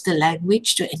use the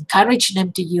language, to encourage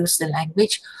them to use the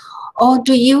language? Or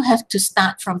do you have to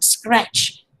start from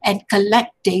scratch and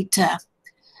collect data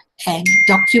and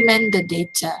document the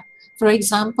data? For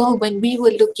example, when we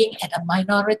were looking at a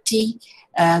minority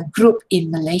group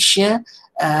in Malaysia,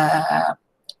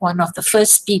 one of the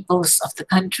first peoples of the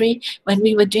country, when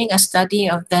we were doing a study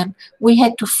of them, we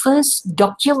had to first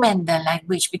document their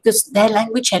language because their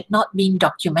language had not been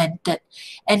documented.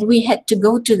 And we had to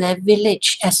go to their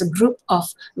village as a group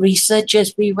of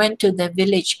researchers. We went to their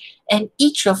village and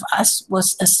each of us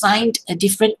was assigned a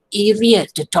different area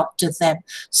to talk to them.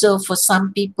 So for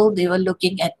some people, they were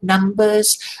looking at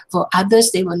numbers. For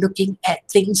others, they were looking at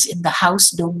things in the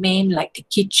house domain, like the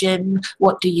kitchen.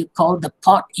 What do you call the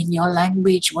pot in your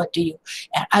language? What do you,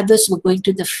 others were going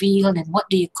to the field, and what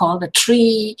do you call the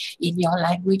tree in your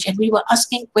language? And we were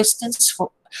asking questions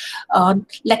for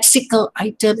lexical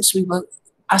items. We were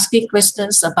asking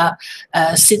questions about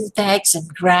syntax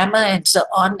and grammar and so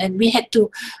on. And we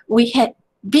had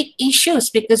big issues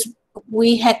because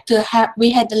we had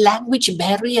the language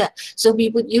barrier. So we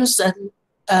would use a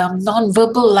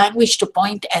non-verbal language to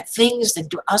point at things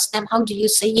and to ask them, how do you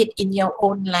say it in your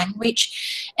own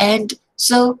language? And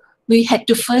so we had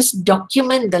to first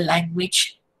document the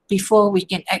language before we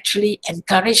can actually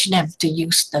encourage them to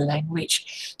use the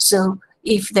language. So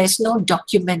if there's no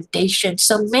documentation,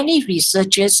 so many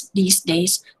researchers these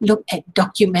days look at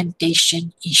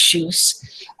documentation issues.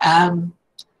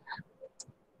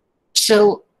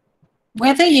 So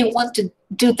whether you want to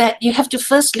do that, you have to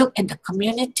first look at the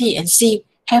community and see,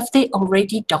 have they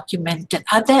already documented?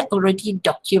 Are there already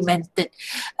documented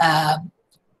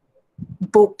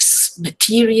books,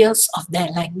 materials of their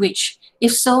language?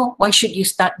 If so, why should you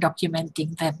start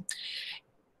documenting them?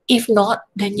 If not,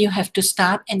 then you have to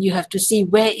start and you have to see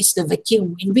where is the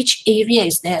vacuum, in which area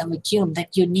is there a vacuum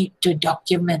that you need to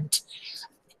document.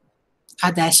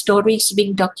 Are there stories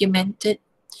being documented?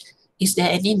 Is there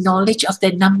any knowledge of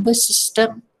their number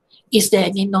system? Is there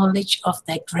any knowledge of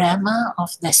their grammar,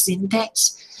 of their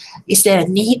syntax? Is there a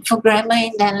need for grammar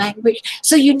in their language?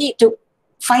 So you need to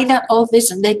find out all this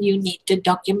and then you need to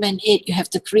document it. You have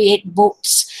to create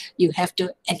books. You have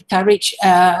to encourage,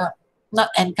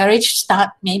 start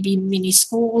maybe mini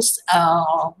schools,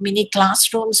 mini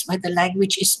classrooms where the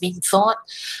language is being taught.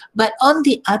 But on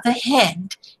the other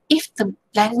hand, if the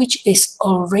language is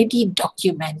already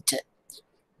documented,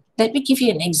 let me give you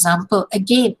an example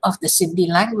again of the Sindhi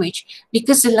language,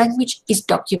 because the language is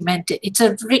documented. It's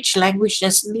a rich language.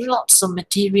 There's lots of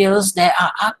materials. There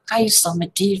are archives of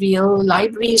material,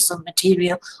 libraries of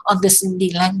material on the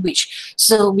Sindhi language.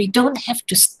 So we don't have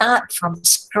to start from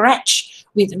scratch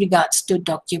with regards to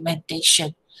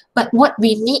documentation. But what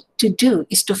we need to do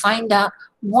is to find out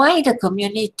why the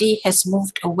community has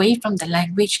moved away from the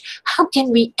language. How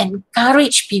can we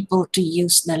encourage people to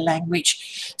use the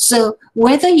language? So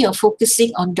whether you're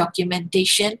focusing on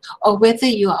documentation or whether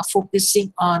you are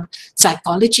focusing on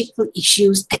psychological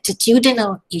issues,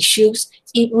 attitudinal issues,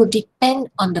 it will depend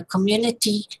on the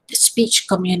community, the speech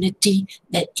community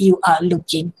that you are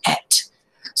looking at.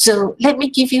 So let me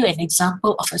give you an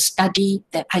example of a study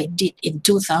that I did in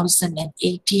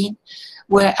 2018,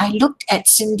 where I looked at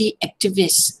Sindhi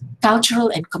activists, cultural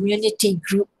and community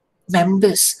group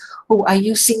members who are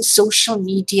using social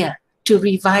media to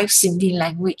revive Sindhi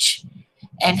language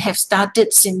and have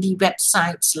started Sindhi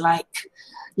websites like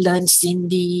Learn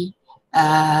Sindhi,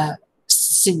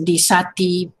 Sindhi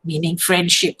Sati, meaning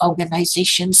friendship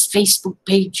organizations, Facebook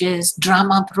pages,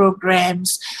 drama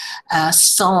programs,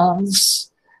 songs,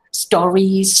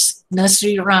 stories,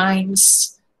 nursery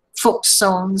rhymes, folk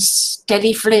songs,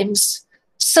 telefilms,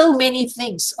 so many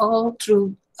things, all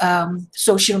through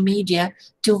social media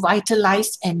to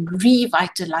vitalize and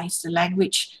revitalize the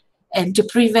language and to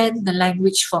prevent the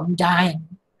language from dying.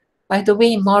 By the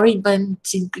way, moribund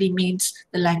simply means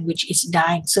the language is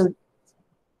dying. So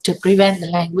to prevent the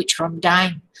language from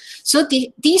dying. So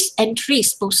these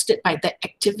entries posted by the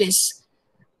activists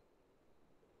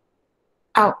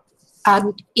are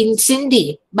in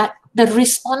Sindhi, but the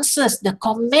responses, the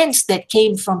comments that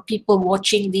came from people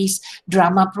watching these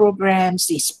drama programs,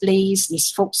 these plays,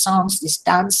 these folk songs, these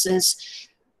dances,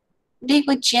 they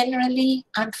were generally,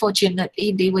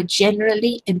 unfortunately, they were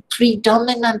generally and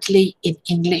predominantly in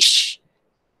English,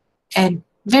 and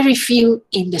very few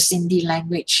in the Sindhi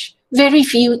language, very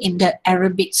few in the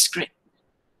Arabic script.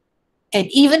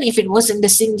 And even if it was in the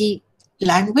Sindhi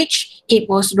language, it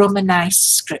was Romanized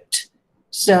script.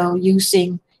 So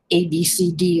using A, B,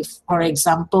 C, D, for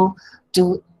example,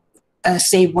 to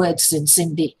say words in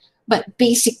Sindhi. But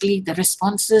basically, the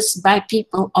responses by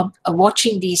people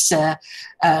watching these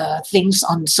things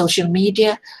on social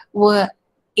media were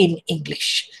in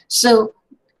English. So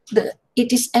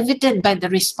it is evident by the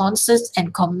responses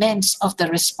and comments of the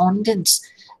respondents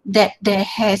that there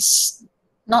has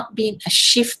not been a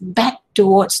shift back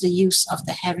towards the use of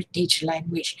the heritage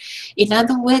language. In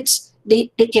other words,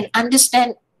 they can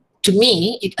understand, to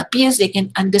me, it appears they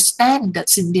can understand the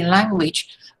Sindhi language,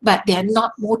 but they are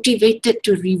not motivated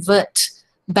to revert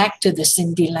back to the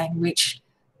Sindhi language.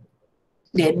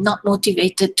 They're not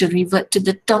motivated to revert to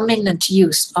the dominant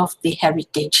use of the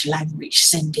heritage language,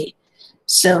 Sindhi.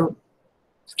 So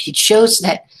it shows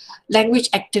that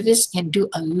language activists can do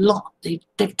a lot.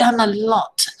 They've done a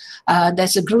lot.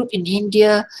 There's a group in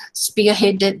India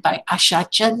spearheaded by Asha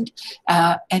Chand,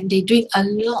 and they're doing a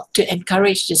lot to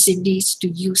encourage the Sindhis to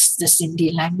use the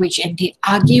Sindhi language. And they're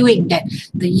arguing that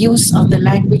the use of the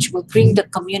language will bring the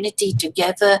community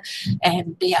together.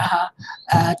 And they are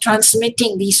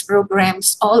transmitting these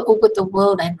programs all over the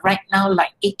world. And right now,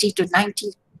 like 80 to 90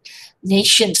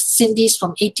 nations, Sindhis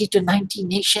from 80 to 90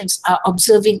 nations are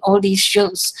observing all these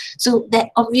shows. So that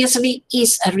obviously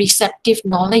is a receptive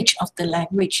knowledge of the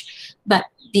language, but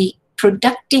the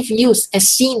productive use as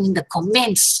seen in the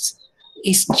comments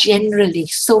is generally,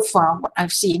 so far what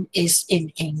I've seen, is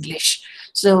in English.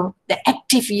 So the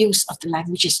active use of the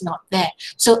language is not there.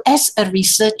 So as a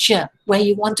researcher, where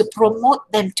you want to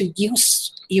promote them to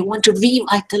use, you want to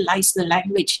revitalize the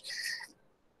language,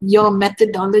 your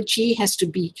methodology has to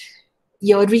be,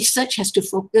 your research has to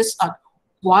focus on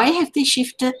why have they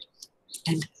shifted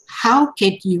and how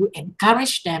can you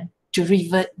encourage them to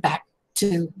revert back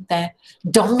to their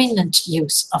dominant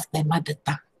use of their mother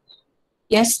tongue.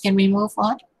 Yes, can we move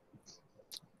on?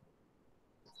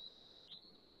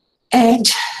 And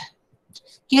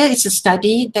here is a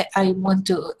study that I want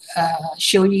to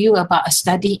show you about, a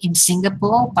study in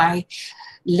Singapore by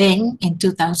Leng in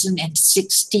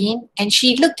 2016, and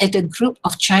she looked at a group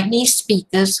of Chinese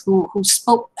speakers who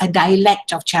spoke a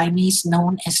dialect of Chinese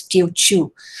known as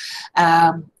Teochew.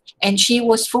 And she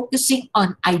was focusing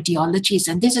on ideologies,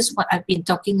 and this is what I've been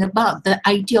talking about, the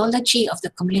ideology of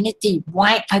the community.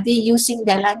 Why are they using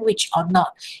their language or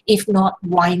not? If not,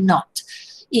 why not?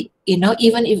 You know,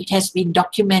 even if it has been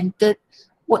documented,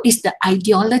 what is the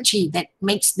ideology that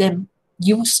makes them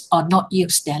use or not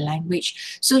use their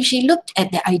language? So she looked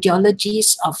at the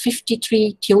ideologies of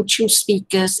 53 Teochew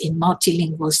speakers in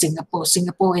multilingual Singapore.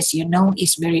 Singapore, as you know,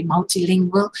 is very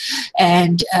multilingual,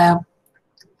 and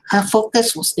her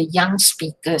focus was the young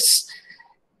speakers.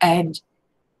 And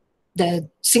the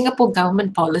Singapore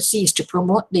government policy is to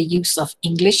promote the use of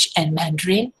English and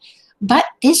Mandarin, but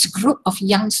this group of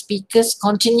young speakers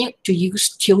continued to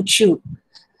use Teochew,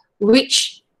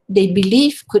 which they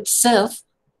believe could serve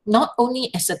not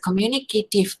only as a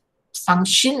communicative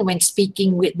function when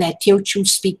speaking with their Teochew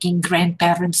speaking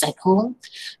grandparents at home,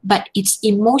 but its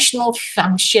emotional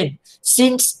function,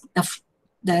 since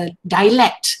the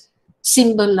dialect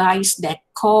symbolized their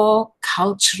core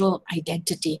cultural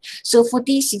identity. So for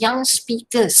these young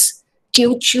speakers,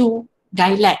 Teochew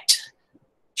dialect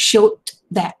showed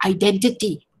their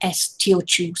identity as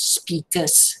Teochew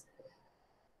speakers.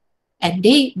 And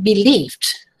they believed,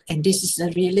 and this is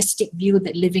a realistic view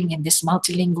that living in this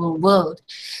multilingual world,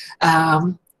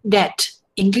 that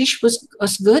English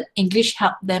was good. English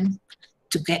helped them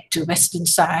to get to Western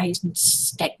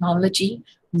science, technology.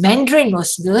 Mandarin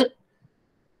was good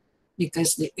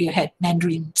because you had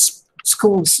Mandarin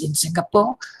schools in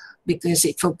Singapore because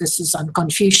it focuses on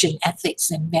Confucian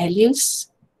ethics and values.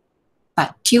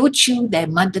 But Teochew, their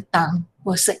mother tongue,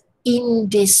 was an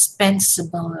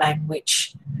indispensable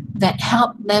language that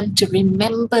helped them to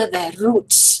remember their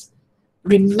roots,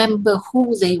 remember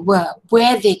who they were,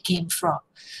 where they came from.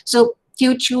 So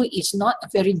Teochew is not a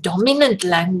very dominant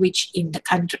language in the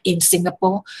country, in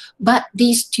Singapore, but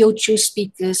these Teochew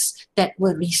speakers that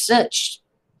were researched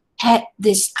had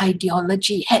this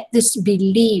ideology, had this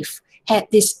belief, had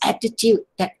this attitude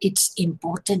that it's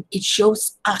important. It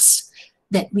shows us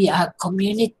that we are a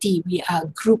community, we are a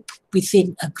group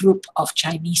within a group of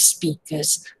Chinese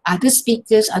speakers.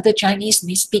 Other Chinese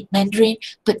may speak Mandarin,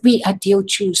 but we are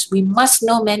Teochews. We must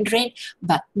know Mandarin,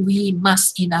 but we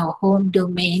must, in our home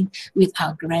domain, with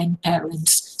our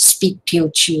grandparents, speak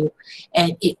Teochew.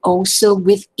 And it also,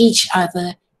 with each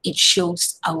other, it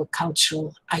shows our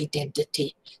cultural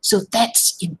identity. So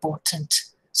that's important.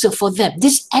 So for them,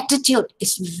 this attitude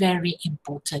is very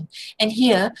important. And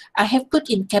here, I have put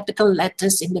in capital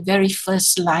letters in the very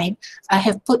first line, I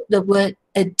have put the word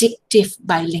addictive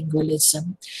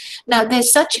bilingualism. Now,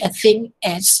 there's such a thing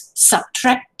as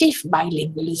subtractive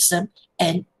bilingualism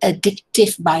and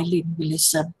addictive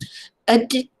bilingualism.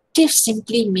 Addictive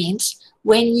simply means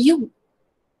when you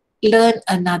learn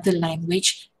another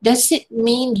language, does it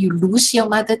mean you lose your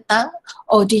mother tongue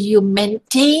or do you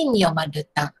maintain your mother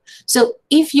tongue? So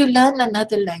if you learn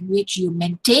another language, you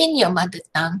maintain your mother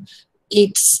tongue,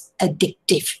 it's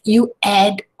addictive. You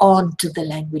add on to the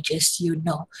languages you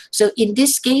know. So in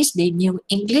this case, they knew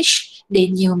English, they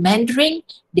knew Mandarin,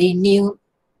 they knew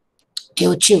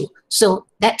Teochew. So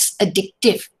that's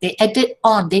addictive. They added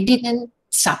on, they didn't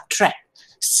subtract.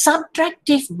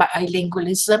 Subtractive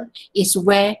bilingualism is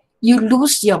where you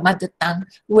lose your mother tongue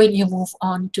when you move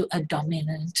on to a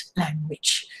dominant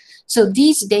language. So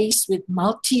these days with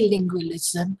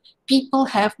multilingualism, people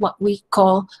have what we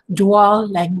call dual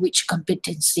language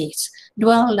competencies.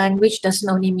 Dual language doesn't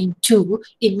only mean two,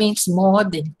 it means more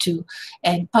than two,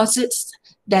 and posits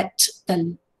that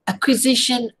the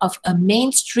acquisition of a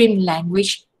mainstream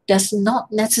language does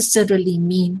not necessarily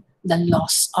mean the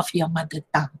loss of your mother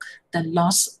tongue, the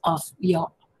loss of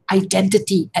your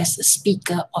identity as a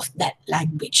speaker of that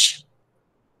language.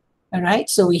 All right,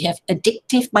 so we have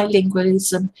addictive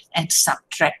bilingualism and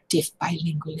subtractive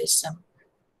bilingualism.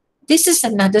 This is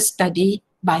another study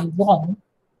by Wong,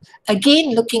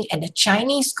 again looking at the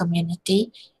Chinese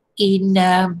community in,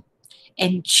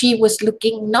 and she was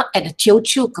looking not at the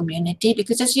Teochew community,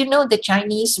 because as you know, the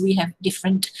Chinese, we have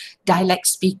different dialect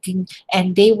speaking,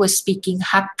 and they were speaking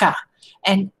Hakka.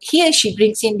 And here she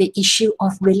brings in the issue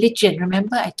of religion.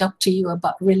 Remember, I talked to you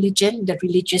about religion, the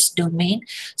religious domain.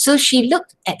 So she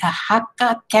looked at a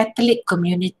Hakka Catholic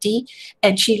community,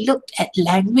 and she looked at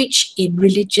language in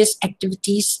religious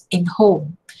activities in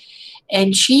home.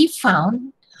 And she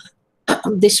found,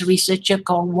 this researcher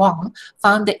called Wong,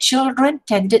 found that children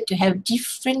tended to have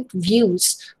different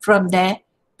views from their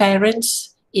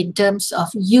parents in terms of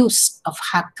use of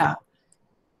Hakka.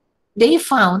 They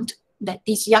found that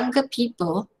these younger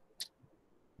people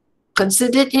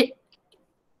considered it,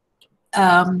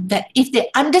 that if they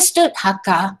understood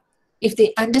Hakka, if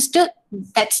they understood,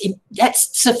 that's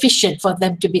sufficient for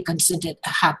them to be considered a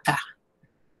Hakka.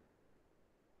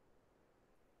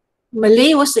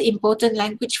 Malay was the important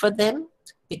language for them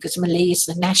because Malay is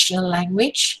the national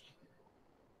language.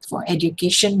 For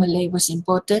education, Malay was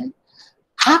important.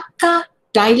 Hakka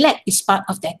dialect is part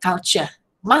of their culture,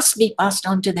 must be passed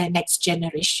on to their next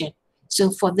generation. So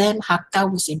for them,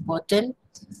 Hakka was important.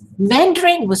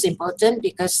 Mandarin was important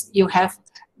because you have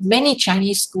many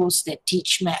Chinese schools that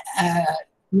teach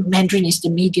Mandarin is the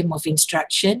medium of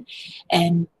instruction,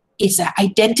 and it's an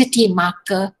identity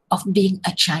marker of being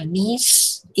a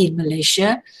Chinese in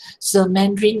Malaysia. So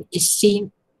Mandarin is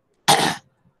seen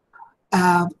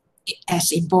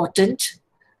as important.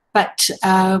 But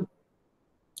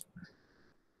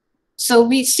so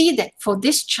we see that for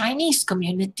this Chinese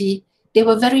community, they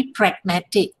were very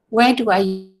pragmatic. Where do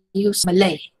I use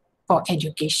Malay for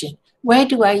education? Where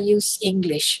do I use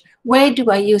English? Where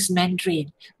do I use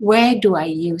Mandarin? Where do I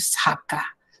use Hakka?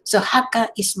 So Hakka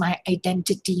is my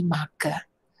identity marker.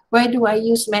 Where do I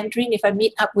use Mandarin? If I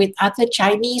meet up with other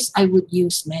Chinese, I would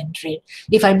use Mandarin.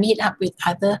 If I meet up with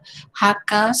other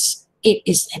Hakkas, it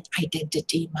is an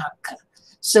identity marker.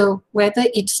 So whether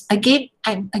it's, again,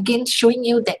 I'm again showing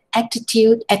you that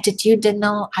attitude,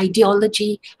 attitudinal,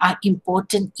 ideology are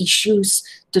important issues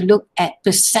to look at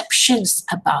perceptions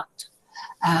about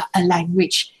a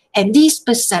language. And these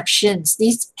perceptions,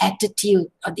 these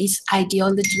attitude or these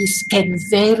ideologies can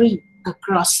vary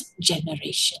across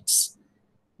generations.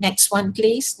 Next one,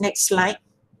 please. Next slide.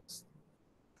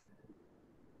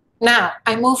 Now,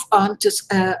 I move on to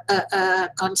a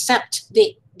concept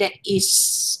that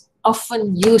is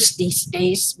often used these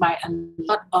days by a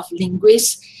lot of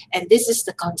linguists, and this is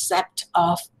the concept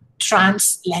of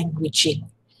translanguaging.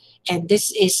 And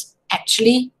this is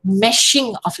actually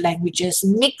meshing of languages,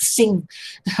 mixing.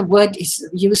 The word is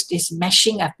used is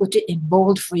meshing. I put it in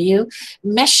bold for you.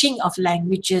 Meshing of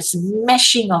languages,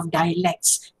 meshing of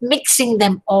dialects, mixing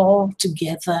them all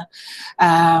together.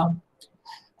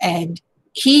 And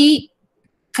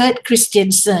Kurt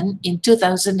Christiansen in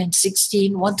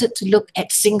 2016 wanted to look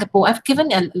at Singapore. I've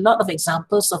given a lot of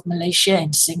examples of Malaysia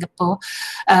and Singapore.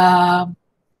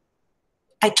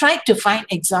 I tried to find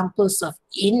examples of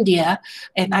India,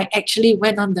 and I actually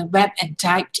went on the web and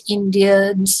typed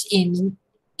Indians in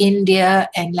India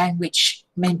and language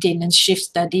maintenance shift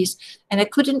studies, and I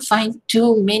couldn't find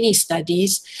too many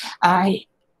studies.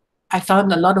 I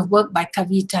found a lot of work by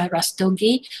Kavita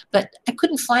Rastogi, but I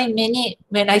couldn't find many.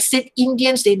 When I said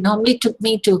Indians, they normally took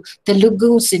me to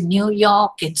Telugus in New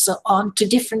York and so on, to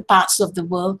different parts of the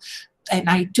world. And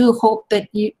I do hope that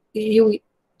you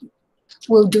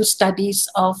will do studies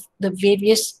of the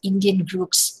various Indian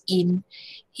groups in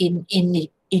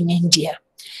India.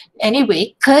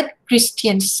 Anyway, Kurt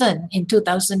Christiansen in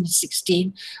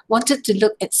 2016 wanted to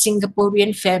look at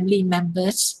Singaporean family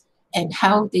members and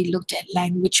how they looked at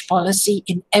language policy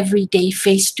in everyday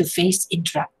face-to-face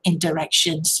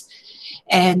interactions.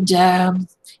 And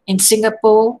in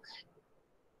Singapore,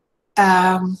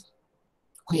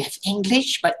 we have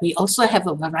English, but we also have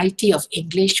a variety of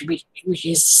English, which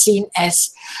is seen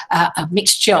as a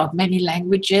mixture of many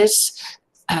languages,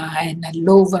 and a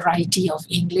low variety of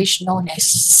English known as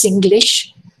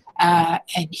Singlish.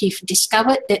 And he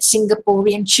discovered that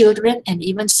Singaporean children and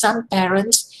even some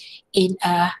parents in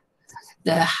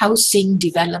the Housing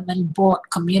Development Board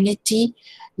community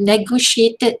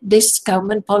negotiated this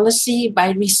government policy by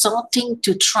resorting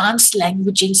to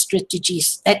translanguaging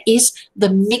strategies. That is the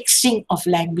mixing of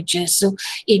languages. So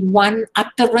in one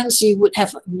utterance, you would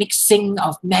have a mixing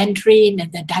of Mandarin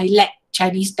and the dialect,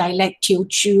 Chinese dialect,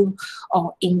 Teochew,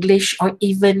 or English, or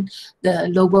even the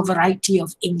lower variety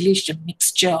of English, a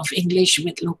mixture of English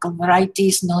with local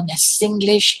varieties known as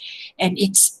Singlish. And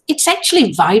it's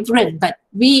actually vibrant, but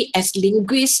we as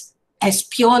linguists, as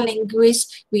pure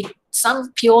linguists,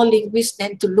 some pure linguists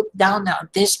tend to look down on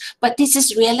this, but this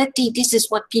is reality. This is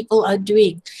what people are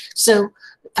doing. So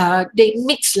they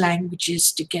mix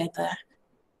languages together.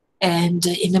 And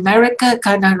in America,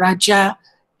 Kana Raja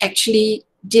actually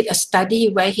did a study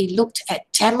where he looked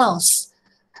at Tamils.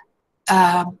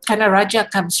 Kana Raja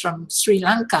comes from Sri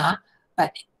Lanka,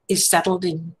 but is settled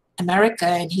in America,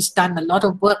 and he's done a lot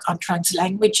of work on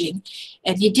translanguaging.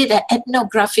 And he did an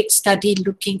ethnographic study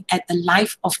looking at the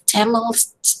life of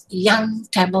Tamils, young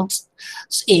Tamils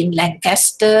in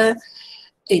Lancaster,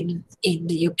 in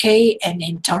the UK, and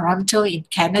in Toronto, in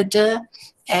Canada.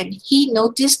 And he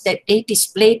noticed that they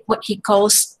displayed what he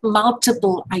calls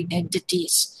multiple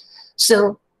identities.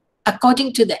 So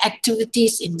according to the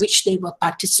activities in which they were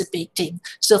participating.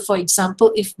 So for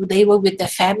example, if they were with their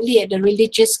family at a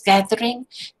religious gathering,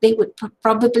 they would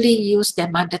probably use their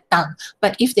mother tongue.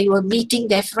 But if they were meeting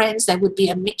their friends, there would be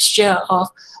a mixture of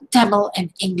Tamil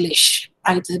and English,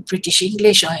 either British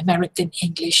English or American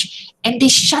English. And they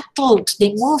shuttled,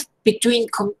 they moved between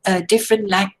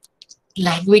different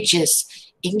languages,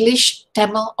 English,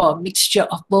 Tamil, or a mixture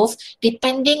of both,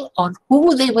 depending on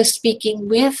who they were speaking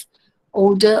with,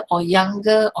 older or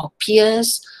younger or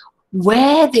peers,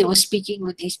 where they were speaking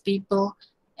with these people,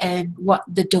 and what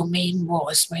the domain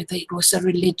was, whether it was a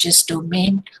religious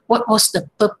domain, what was the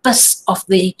purpose of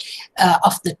the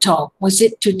talk? Was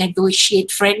it to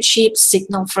negotiate friendship,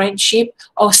 signal friendship,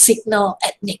 or signal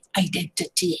ethnic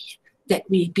identity, that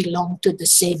we belong to the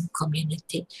same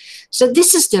community? So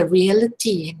this is the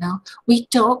reality, We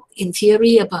talk in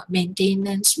theory about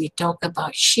maintenance, we talk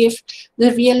about shift.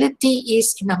 The reality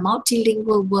is, in a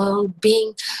multilingual world,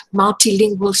 being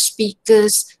multilingual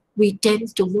speakers, we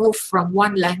tend to move from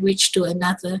one language to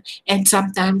another, and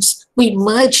sometimes we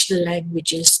merge the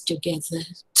languages together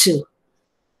too.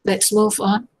 Let's move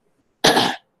on.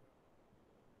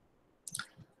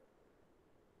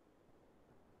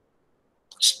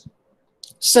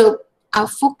 So our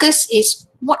focus is,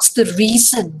 what's the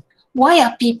reason Why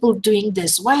are people doing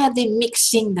this? Why are they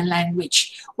mixing the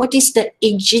language? What is the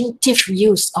agentive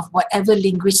use of whatever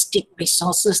linguistic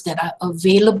resources that are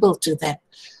available to them?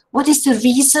 What is the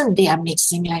reason they are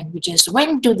mixing languages?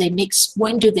 When do they mix?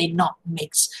 When do they not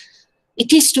mix?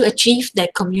 It is to achieve their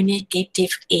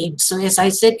communicative aim. So as I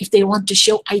said, if they want to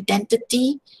show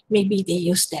identity, maybe they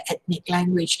use their ethnic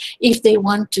language. If they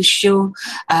want to show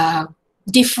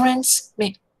difference,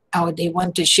 or they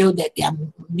want to show that they are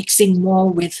mixing more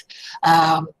with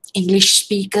English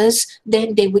speakers,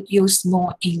 then they would use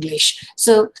more English.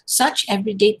 So such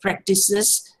everyday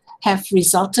practices have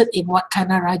resulted in what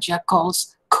Kanaraja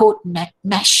calls code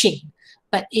mashing,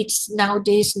 but it's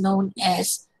nowadays known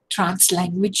as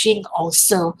translanguaging,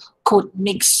 also code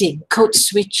mixing, code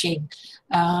switching,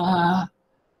 and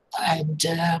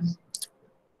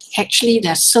actually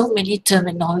there are so many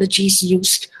terminologies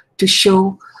used to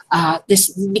show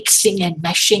this mixing and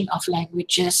mashing of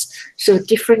languages. So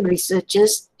different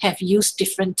researchers have used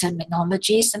different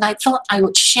terminologies, and I thought I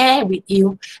would share with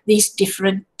you these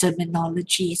different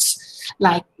terminologies.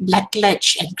 Like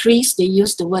Blackledge and Crease, they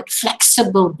use the word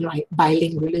flexible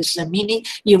bilingualism, meaning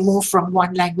you move from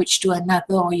one language to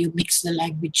another or you mix the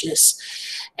languages.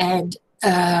 And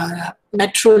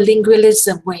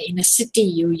metrolingualism, where in a city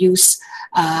you use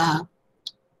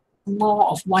more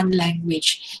of one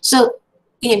language. So,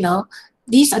 you know,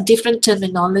 these are different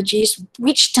terminologies.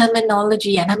 Which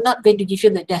terminology, and I'm not going to give you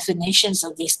the definitions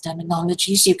of these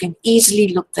terminologies, you can easily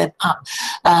look them up.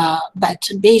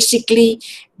 But basically,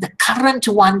 the current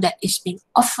one that is being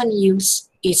often used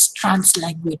is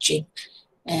translanguaging.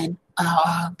 And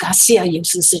Garcia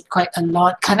uses it quite a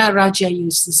lot. Kanaraja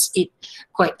uses it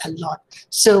quite a lot.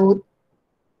 So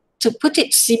to put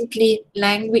it simply,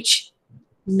 language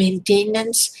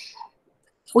maintenance,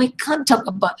 we can't talk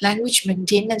about language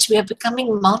maintenance. We are becoming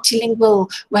multilingual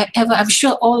wherever. I'm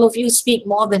sure all of you speak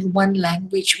more than one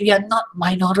language. We are not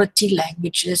minority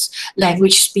language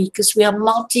speakers. We are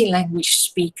multi-language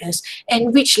speakers.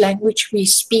 And which language we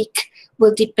speak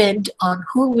will depend on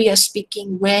who we are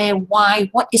speaking, where, why,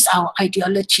 what is our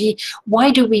ideology,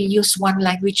 why do we use one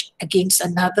language against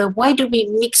another, why do we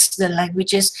mix the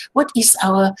languages, what is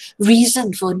our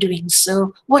reason for doing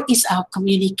so, what is our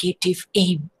communicative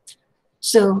aim.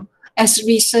 So as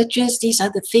researchers, these are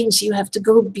the things you have to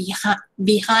go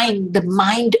behind the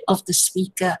mind of the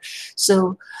speaker.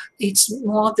 So it's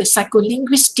more the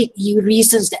psycholinguistic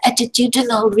reasons, the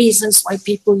attitudinal reasons why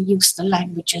people use the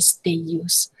languages they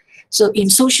use. So in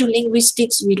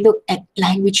sociolinguistics, we look at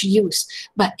language use,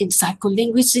 but in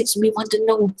psycholinguistics, we want to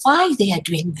know why they are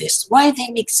doing this, why are they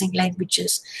mixing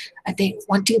languages? Are they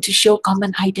wanting to show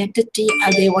common identity?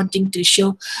 Are they wanting to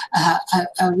show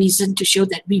a reason to show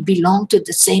that we belong to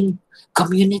the same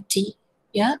community?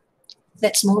 Yeah,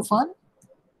 let's move on.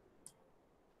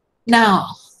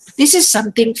 Now, this is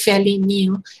something fairly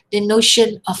new, the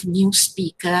notion of new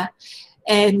speaker.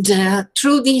 And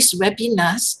through these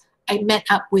webinars, I met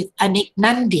up with Anik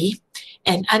Nandi,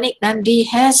 and Anik Nandi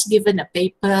has given a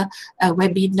paper, a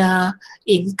webinar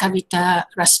in Kavita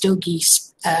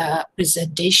Rastogi's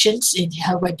presentations in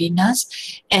her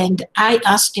webinars. And I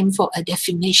asked him for a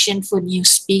definition for new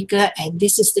speaker, and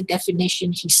this is the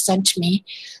definition he sent me.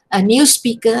 A new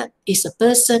speaker is a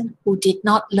person who did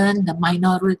not learn the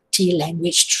minority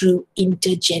language through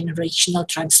intergenerational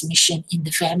transmission in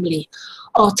the family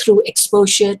or through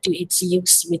exposure to its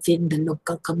use within the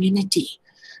local community,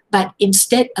 but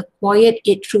instead acquired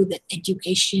it through the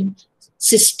education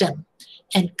system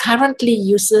and currently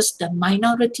uses the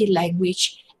minority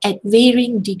language at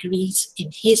varying degrees in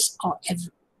his or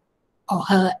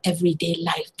her everyday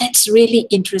life. That's really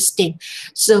interesting.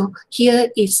 So here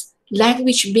is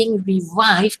language being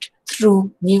revived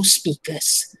through new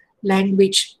speakers.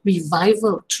 Language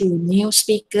revival through new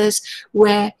speakers,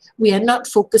 where we are not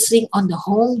focusing on the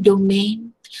home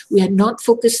domain, we are not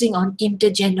focusing on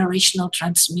intergenerational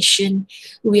transmission,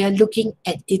 we are looking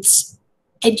at its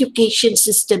education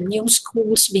system, new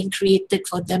schools being created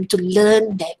for them to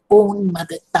learn their own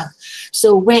mother tongue.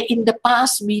 So where in the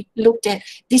past we looked at,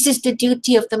 this is the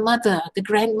duty of the mother, the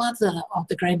grandmother, or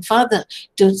the grandfather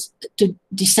to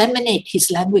disseminate his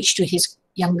language to his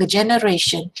younger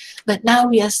generation. But now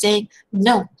we are saying,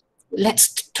 no,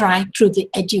 let's try through the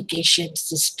education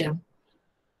system.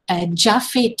 And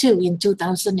Jaffe too, in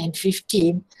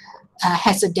 2015,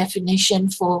 has a definition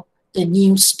for the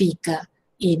new speaker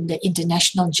in the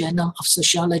International Journal of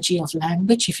Sociology of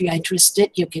Language. If you are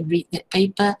interested, you can read that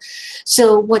paper.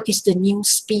 So what is the new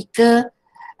speaker?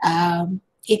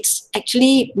 It's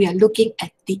actually, we are looking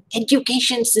at the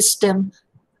education system,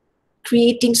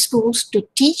 creating schools to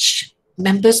teach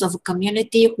members of a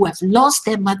community who have lost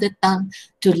their mother tongue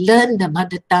to learn the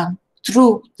mother tongue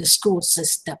through the school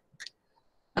system.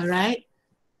 All right.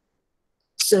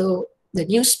 So the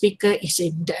new speaker is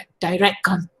in the direct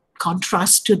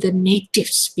contrast to the native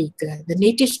speaker. The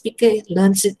native speaker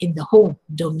learns it in the home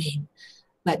domain,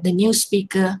 but the new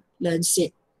speaker learns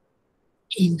it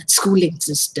in the schooling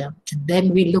system. And then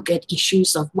we look at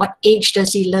issues of what age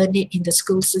does he learn it in the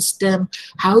school system,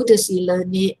 how does he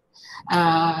learn it,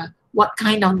 what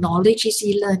kind of knowledge is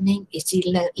he learning? Is he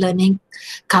learning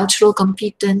cultural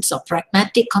competence or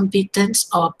pragmatic competence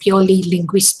or purely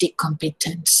linguistic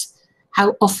competence?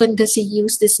 How often does he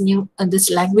use this this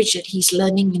language that he's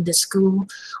learning in the school?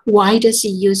 Why does he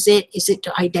use it? Is it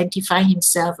to identify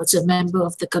himself as a member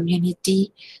of the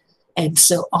community? And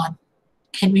so on.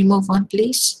 Can we move on,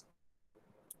 please?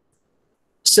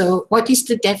 So what is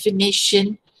the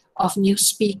definition of new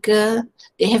speaker?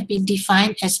 They have been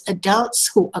defined as adults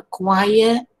who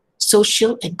acquire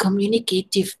social and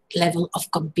communicative level of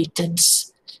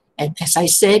competence. And as I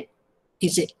said,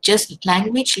 is it just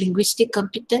language, linguistic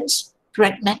competence,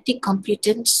 pragmatic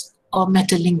competence, or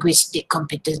metalinguistic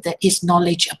competence? That is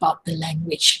knowledge about the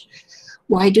language.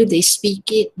 Why do they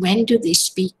speak it? When do they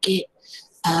speak it?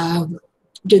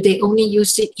 Do they only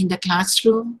use it in the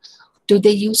classroom? Do they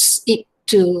use it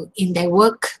in their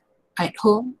work at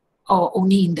home or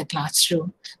only in the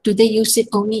classroom? Do they use it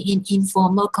only in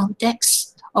informal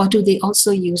context or do they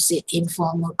also use it in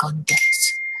formal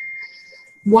context?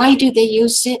 Why do they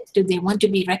use it? Do they want to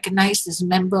be recognized as a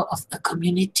member of a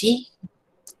community?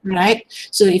 Right?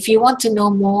 So if you want to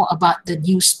know more about the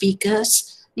new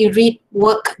speakers, you read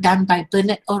work done by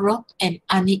Bernard O'Rourke and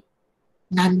Anik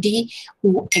Nandi,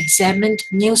 who examined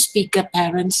new speaker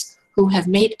parents who have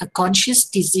made a conscious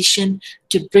decision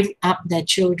to bring up their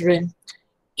children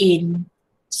in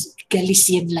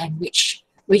Galician language,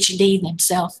 which they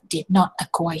themselves did not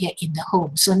acquire in the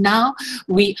home. So now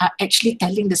we are actually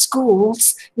telling the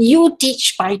schools, you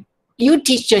teach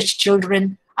your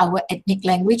children our ethnic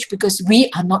language because we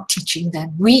are not teaching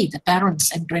them. We, the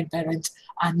parents and grandparents,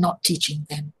 are not teaching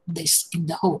them this in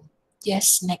the home.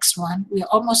 Yes, next one. We are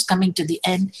almost coming to the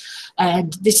end.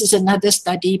 And this is another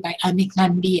study by Anik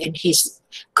Nandi and his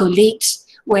colleagues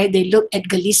where they look at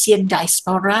Galician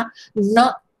diaspora,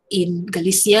 not in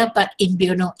Galicia, but in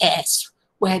Buenos Aires,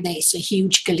 where there is a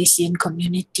huge Galician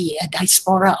community, a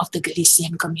diaspora of the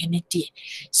Galician community.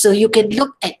 So you can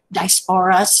look at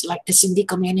diasporas, like the Sindhi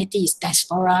community is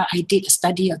diaspora. I did a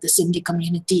study of the Sindhi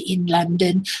community in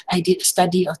London. I did a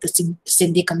study of the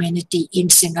Sindhi community in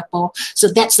Singapore. So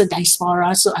that's the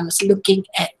diaspora. So I was looking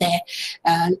at their,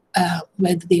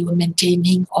 whether they were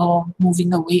maintaining or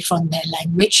moving away from their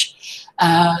language.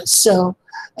 So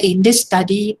in this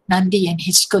study, Nandi and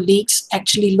his colleagues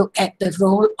actually look at the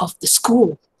role of the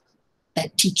school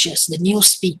that teaches the new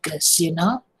speakers, you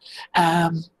know.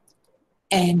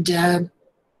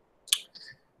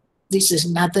 This is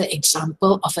another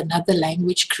example of another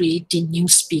language creating new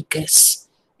speakers.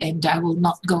 And I will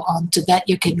not go on to that.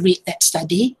 You can read that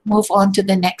study. Move on to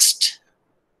the next.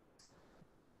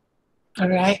 All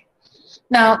right.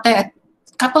 Now, there are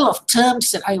a couple of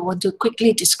terms that I want to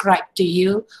quickly describe to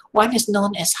you. One is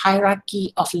known as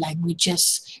hierarchy of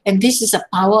languages. And this is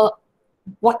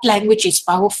what language is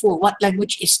powerful, what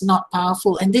language is not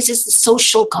powerful. And this is the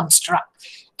social construct.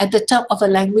 At the top of a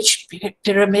language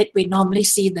pyramid, we normally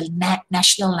see the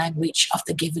national language of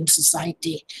the given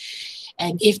society.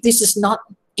 And if this is not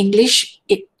English,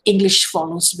 English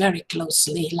follows very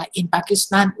closely. Like in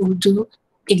Pakistan, Urdu,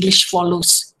 English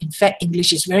follows. In fact,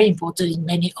 English is very important in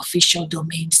many official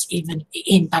domains, even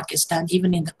in Pakistan,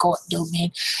 even in the court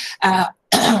domain.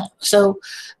 So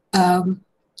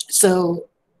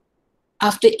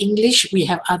after English, we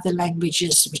have other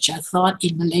languages which are thought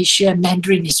in Malaysia.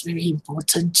 Mandarin is very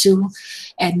important too.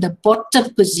 And the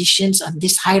bottom positions on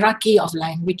this hierarchy of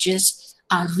languages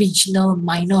are regional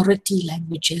minority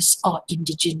languages or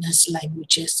indigenous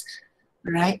languages,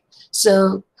 right?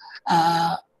 So,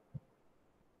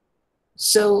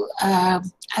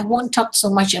 I won't talk so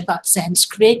much about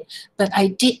Sanskrit, but I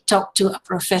did talk to a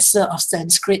professor of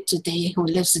Sanskrit today who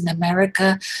lives in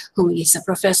America, who is a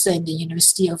professor in the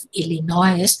University of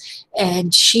Illinois.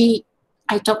 And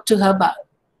I talked to her about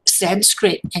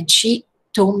Sanskrit, and she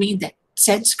told me that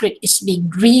Sanskrit is being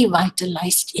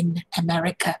revitalized in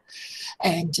America.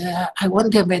 And I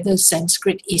wonder whether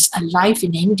Sanskrit is alive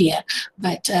in India,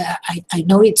 but I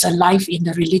know it's alive in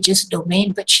the religious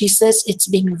domain, but she says it's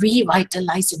being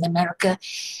revitalized in America,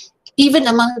 even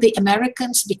among the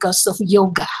Americans because of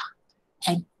yoga.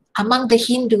 And among the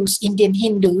Hindus, Indian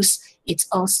Hindus, it's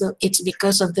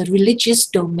because of the religious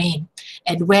domain.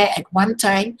 And where at one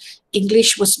time,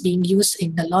 English was being used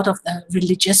in a lot of the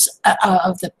religious,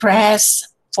 of the press,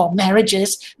 for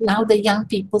marriages. Now the young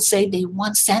people say they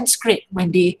want Sanskrit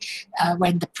when the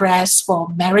prayers for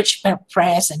marriage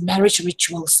prayers and marriage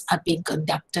rituals are being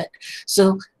conducted.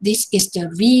 So this is the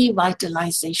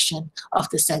revitalization of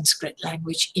the Sanskrit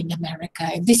language in America.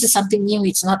 And this is something new.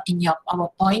 It's not in your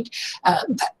PowerPoint,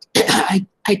 but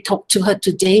I talked to her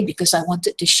today because I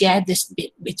wanted to share this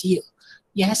bit with you.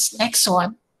 Yes, next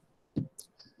one.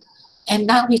 And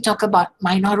now we talk about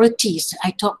minorities.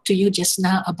 I talked to you just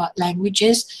now about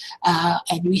languages,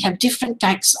 and we have different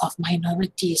types of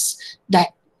minorities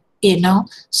that,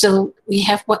 so we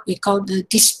have what we call the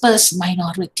dispersed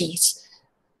minorities.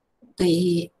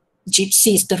 The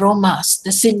Gypsies, the Romas,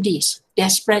 the Sindhis, they're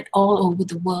spread all over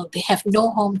the world. They have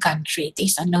no home country.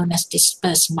 These are known as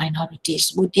dispersed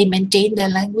minorities. Would they maintain their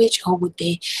language or would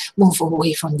they move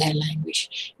away from their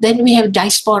language? Then we have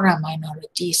diaspora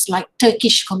minorities like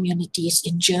Turkish communities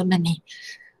in Germany.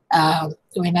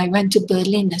 When I went to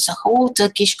Berlin, there's a whole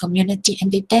Turkish community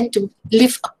and they tend to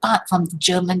live apart from the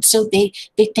Germans. So they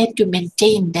tend to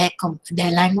maintain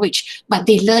their language, but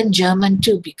they learn German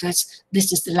too because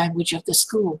this is the language of the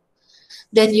school.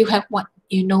 Then you have what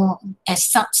as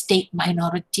sub-state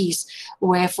minorities,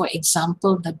 where, for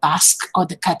example, the Basque or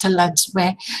the Catalans,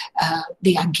 where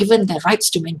they are given the rights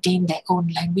to maintain their own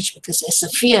language because there's a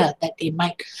fear that they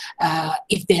might,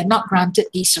 if they are not granted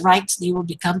these rights, they will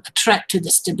become a threat to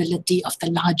the stability of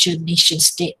the larger nation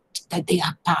state that they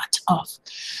are part of.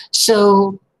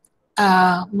 So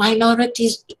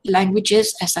minorities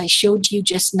languages, as I showed you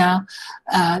just now,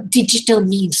 digital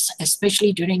means,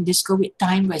 especially during this COVID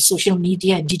time where social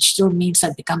media and digital means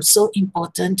have become so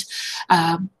important,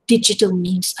 digital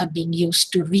means are being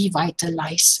used to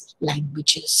revitalize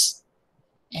languages.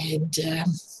 And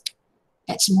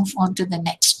let's move on to the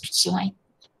next slide.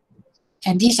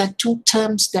 And these are two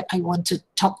terms that I want to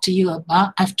talk to you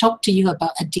about. I've talked to you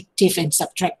about addictive and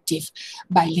subtractive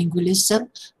bilingualism,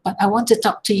 but I want to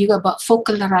talk to you about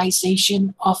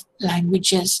folkloralization of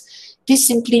languages. This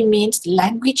simply means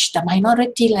language, the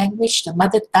minority language, the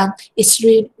mother tongue, is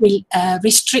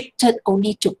restricted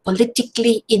only to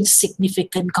politically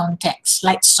insignificant contexts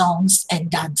like songs and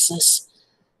dances.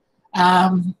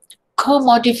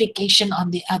 Co-modification, on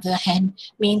the other hand,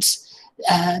 means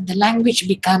the language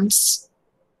becomes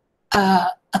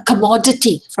a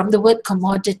commodity, from the word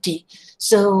commodity.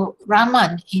 So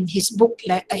Raman, in his book,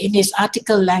 in his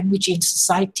article, Language in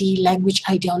Society, Language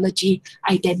Ideology,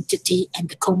 Identity, and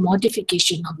the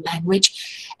Commodification of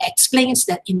Language, explains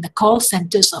that in the call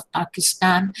centers of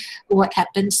Pakistan, what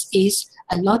happens is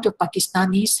a lot of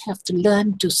Pakistanis have to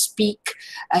learn to speak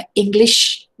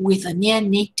English with a near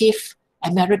native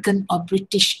American or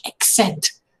British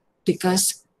accent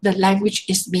because the language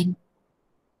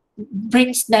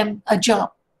brings them a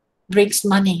job, brings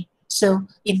money. So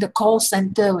in the call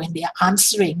center, when they are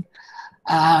answering,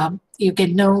 you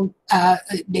can know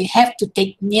they have to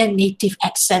take near native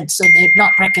accents, so they're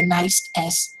not recognized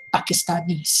as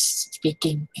Pakistanis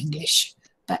speaking English,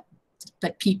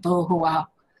 but people who are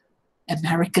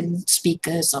American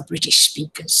speakers or British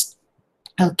speakers.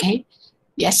 Okay,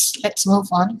 yes, let's move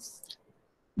on.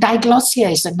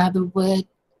 Diglossia is another word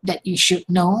that you should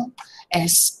know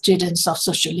as students of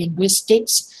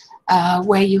sociolinguistics,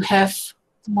 where you have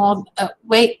more,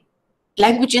 where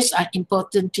languages are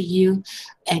important to you.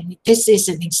 And this is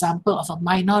an example of a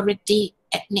minority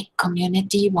ethnic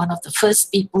community, one of the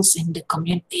first peoples in the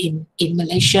community in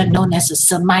Malaysia, known as a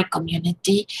Semai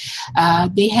community.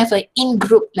 They have an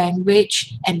in-group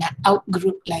language and an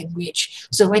out-group language.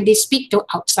 So when they speak to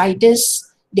outsiders,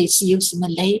 they use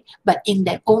Malay, but in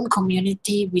their own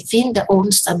community, within the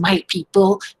own Semai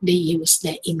people, they use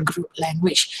their in-group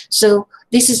language. So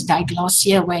this is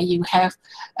diglossia, where you have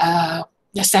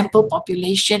the sample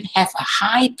population have a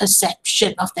high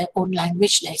perception of their own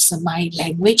language, their Semai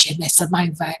language and their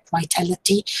Semai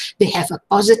vitality. They have a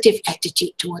positive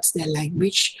attitude towards their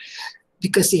language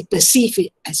because they perceive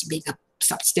it as being a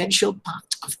substantial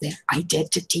part of their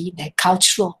identity, their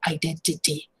cultural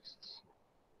identity.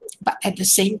 But at the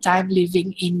same time,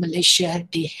 living in Malaysia,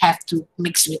 they have to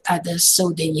mix with others, so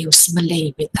they use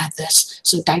Malay with others.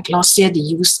 So diglossia, the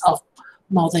use of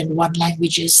more than one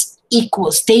languages,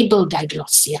 equals stable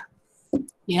diglossia.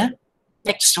 Yeah,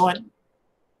 next one.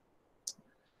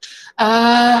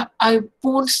 I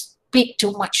won't speak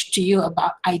too much to you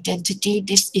about identity.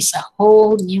 This is a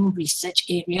whole new research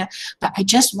area, but I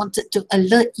just wanted to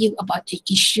alert you about the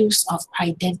issues of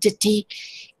identity.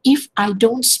 If I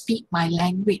don't speak my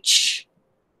language,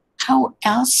 how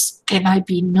else can I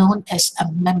be known as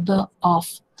a member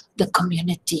of the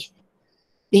community?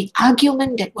 The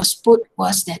argument that was put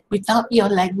was that without your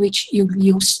language, you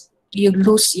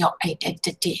lose your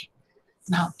identity.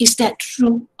 Now, is that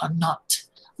true or not?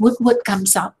 Woodward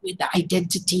comes up with the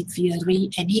identity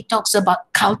theory, and he talks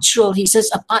about cultural. He says,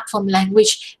 apart from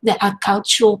language, there are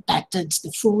cultural patterns.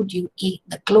 The food you eat,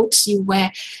 the clothes you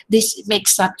wear, this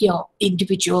makes up your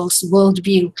individual's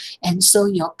worldview. And so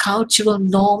your cultural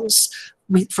norms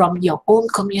from your own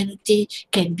community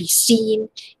can be seen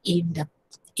in the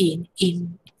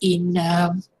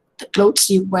the clothes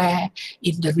you wear,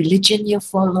 in the religion you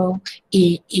follow,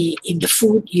 in the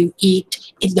food you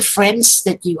eat, in the friends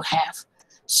that you have.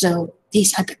 So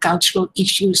these are the cultural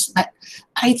issues. But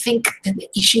I think that the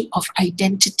issue of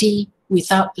identity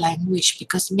without language,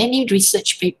 because many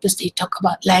research papers, they talk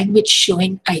about language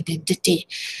showing identity.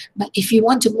 But if you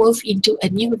want to move into a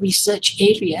new research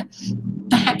area,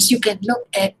 perhaps you can look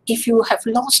at, if you have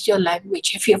lost your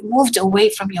language, if you have moved away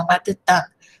from your mother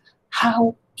tongue,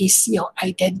 how is your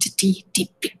identity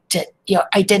depicted, your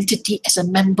identity as a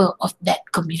member of that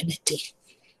community?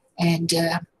 And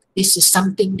this is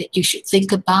something that you should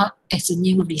think about as a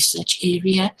new research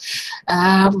area.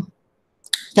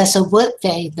 There's a word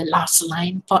there in the last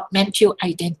line, portmanteau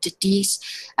identities,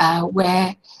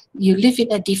 where you live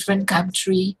in a different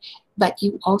country, but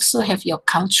you also have your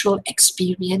cultural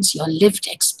experience, your lived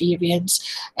experience,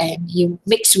 and you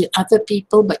mix with other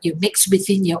people, but you mix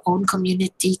within your own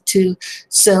community too.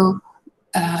 So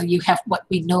you have what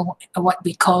we know, what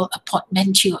we call a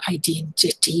portmanteau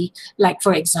identity. Like,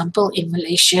 for example, in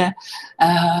Malaysia,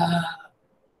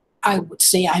 I would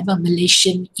say I'm a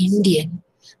Malaysian Indian,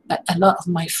 but a lot of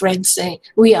my friends say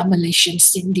we are Malaysian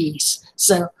Sindhis.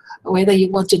 So whether you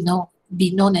want to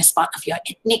be known as part of your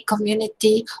ethnic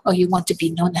community, or you want to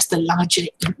be known as the larger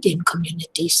Indian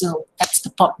community. So that's the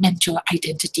portmanteau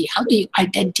identity. How do you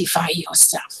identify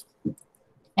yourself?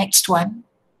 Next one.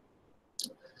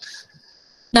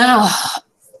 Now,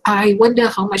 I wonder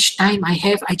how much time I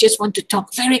have. I just want to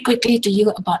talk very quickly to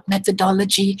you about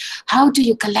methodology. How do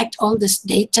you collect all this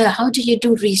data? How do you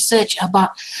do research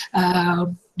about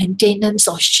maintenance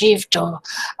or shift or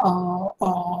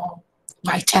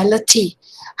vitality?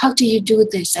 How do you do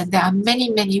this? And there are many,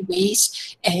 many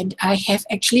ways. And I have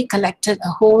actually collected a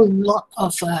whole lot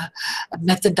of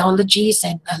methodologies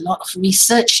and a lot of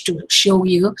research to show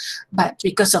you. But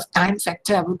because of time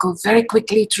factor, I will go very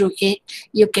quickly through it.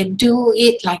 You can do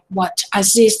it like what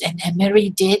Aziz and Emery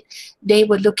did. They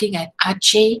were looking at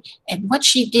Aceh. And what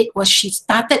she did was she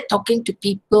started talking to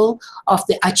people of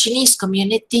the Acehnese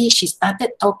community. She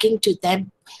started talking to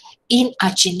them in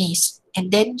Acehnese. And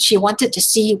then she wanted to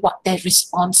see what their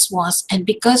response was. And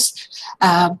because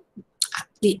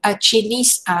the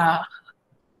Acehnese are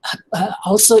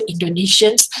also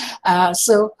Indonesians,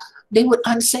 so they would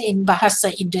answer in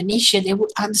Bahasa Indonesia, they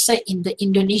would answer in the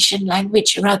Indonesian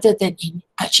language rather than in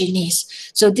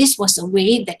Acehnese. So this was a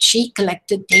way that she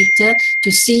collected data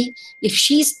to see if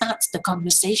she starts the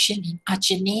conversation in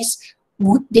Acehnese,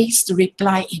 would they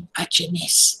reply in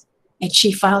Acehnese? And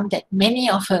she found that many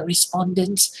of her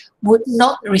respondents would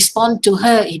not respond to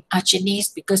her in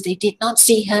Acehnese because they did not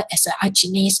see her as an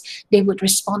Acehnese. They would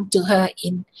respond to her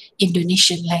in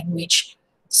Indonesian language.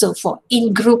 So for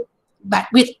in-group, but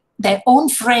with their own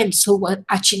friends who were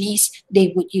Acehnese,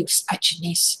 they would use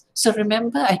Acehnese. So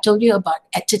remember, I told you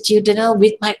about attitudinal.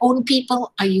 With my own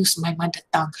people, I use my mother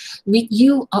tongue. With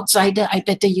you, outsider, I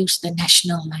better use the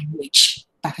national language,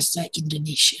 Bahasa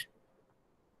Indonesia.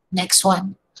 Next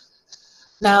one.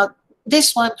 Now,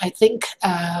 this one, I think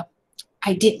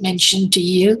I did mention to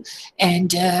you. And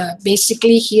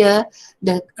basically here,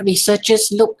 the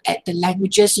researchers looked at the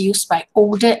languages used by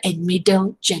older and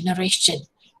middle generation.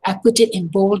 I put it in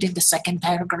bold in the second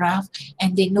paragraph.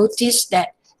 And they noticed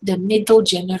that the middle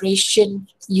generation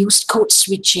used code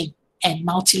switching and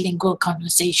multilingual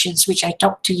conversations, which I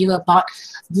talked to you about,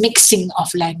 mixing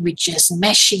of languages,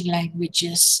 meshing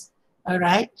languages, all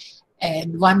right?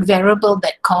 And one variable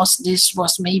that caused this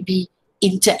was maybe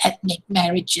inter-ethnic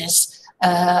marriages,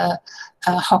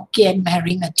 Hokkien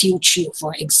marrying a Teochew,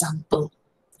 for example.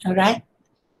 All right?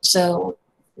 So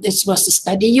this was a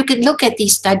study. You can look at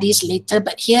these studies later,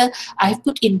 but here I've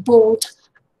put in bold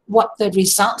what the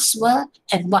results were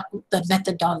and what the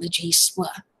methodologies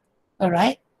were. All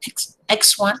right?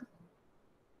 Next one.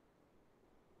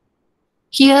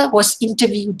 Here was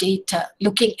interview data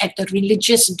looking at the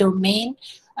religious domain.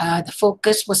 The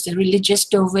focus was the religious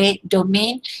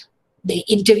domain. They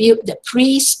interviewed the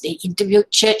priests, they interviewed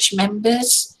church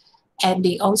members, and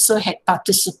they also had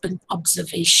participant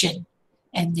observation.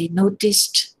 And they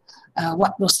noticed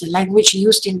what was the language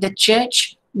used in the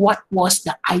church, what was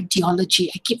the ideology.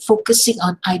 I keep focusing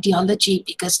on ideology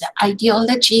because the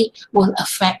ideology will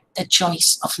affect the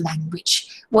choice of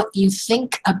language. What you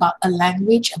think about a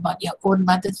language, about your own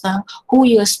mother tongue, who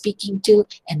you're speaking to,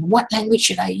 and what language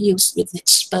should I use with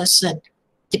this person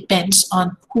depends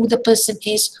on who the person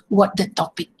is, what the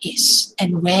topic is,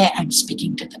 and where I'm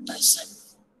speaking to the person.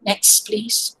 Next,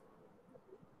 please.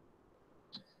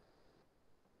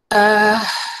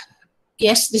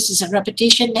 Yes, this is a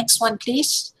repetition. Next one,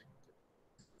 please.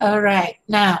 All right.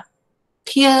 Now,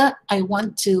 here I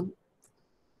want to,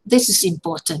 this is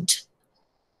important.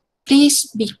 Please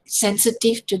be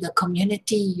sensitive to the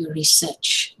community you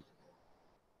research.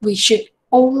 We should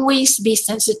always be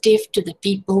sensitive to the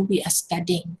people we are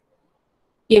studying.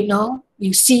 You know,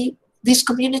 you see, this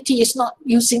community is not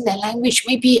using their language.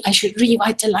 Maybe I should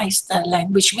revitalize the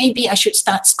language. Maybe I should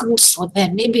start schools for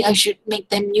them. Maybe I should make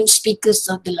them new speakers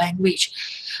of the language.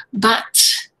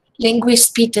 But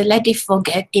linguist Peter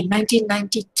Leddy-Forget in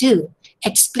 1992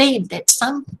 explained that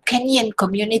some Kenyan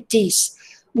communities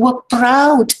were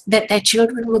proud that their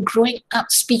children were growing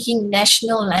up speaking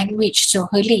national language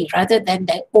Swahili rather than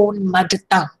their own mother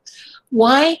tongue.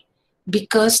 Why?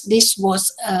 Because this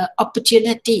was an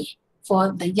opportunity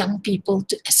for the young people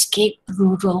to escape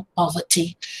rural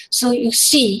poverty. So you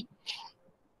see,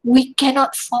 we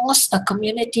cannot force a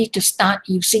community to start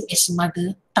using its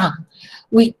mother tongue.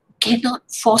 We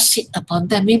cannot force it upon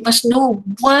them. We must know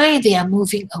why they are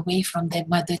moving away from their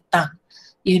mother tongue,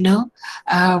 you know.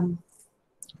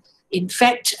 In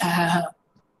fact,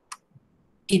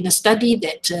 in a study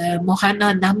that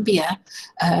Mohana Nambia,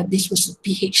 this was a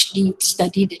PhD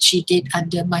study that she did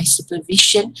under my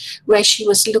supervision, where she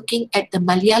was looking at the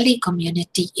Malayali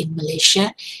community in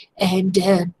Malaysia, and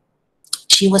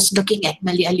she was looking at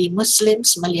Malayali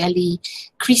Muslims, Malayali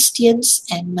Christians,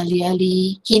 and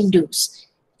Malayali Hindus.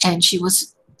 And she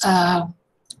was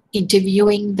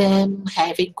interviewing them,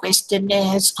 having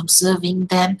questionnaires, observing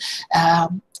them.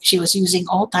 She was using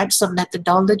all types of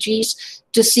methodologies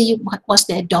to see what was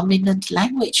their dominant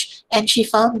language. And she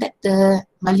found that the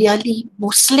Malayali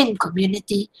Muslim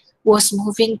community was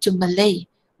moving to Malay,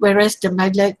 whereas the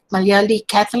Malayali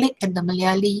Catholic and the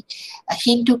Malayali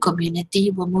Hindu community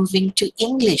were moving to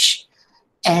English.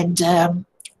 And the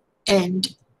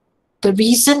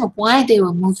reason why they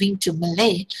were moving to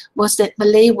Malay was that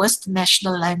Malay was the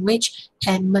national language,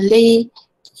 and Malay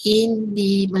in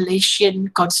the Malaysian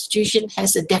constitution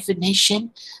has a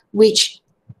definition which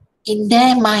in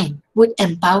their mind would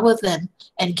empower them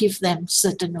and give them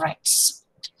certain rights.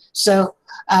 So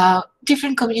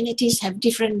different communities have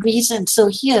different reasons. So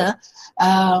here,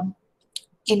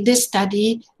 in this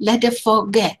study,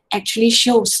 Leddy-Forget actually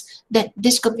shows that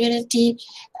this community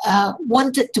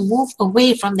wanted to move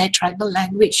away from their tribal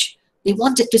language. They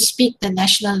wanted to speak the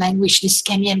national language, this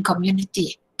Kenyan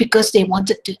community, because they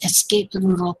wanted to escape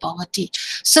rural poverty.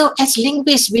 So as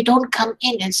linguists, we don't come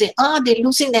in and say, they're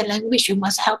losing their language, you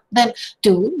must help them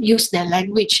to use their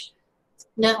language.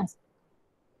 No,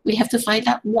 we have to find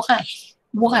out why.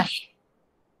 Why?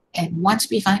 And once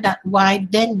we find out why,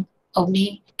 then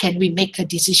only can we make a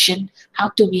decision,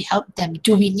 how do we help them?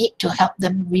 Do we need to help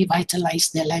them revitalize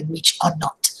their language or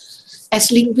not?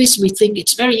 As linguists, we think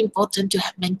it's very important to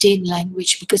maintain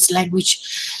language because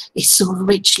language is so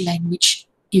rich, language.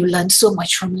 You learn so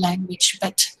much from language,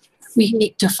 but we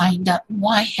need to find out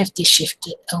why have they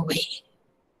shifted away?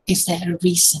 Is there a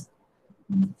reason?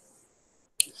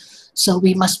 So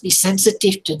we must be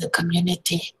sensitive to the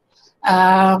community.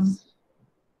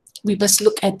 We must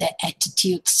look at their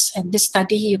attitudes. And this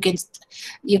study,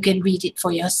 you can read it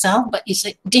for yourself, but it's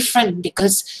different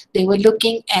because they were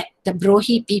looking at the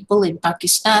Brohi people in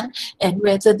Pakistan and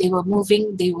whether they were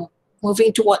moving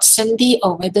towards Sindhi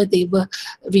or whether they were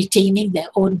retaining their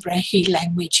own Brahi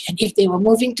language. And if they were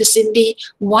moving to Sindhi,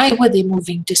 why were they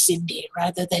moving to Sindhi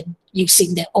rather than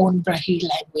using their own Brahi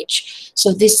language?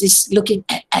 So this is looking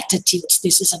at attitudes.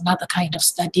 This is another kind of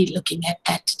study looking at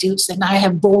attitudes. And I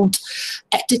have bold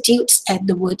attitudes and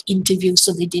the word interview.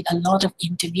 So they did a lot of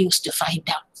interviews to find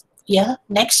out. Yeah,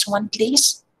 next one,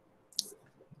 please.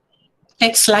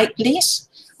 Next slide, please.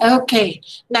 Okay,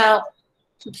 now,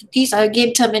 these are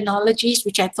again terminologies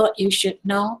which I thought you should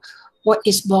know. What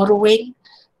is borrowing?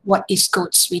 What is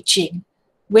code switching?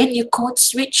 When you code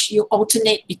switch, you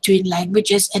alternate between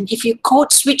languages. And if you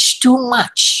code switch too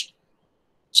much,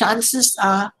 chances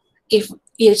are, if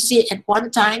you see at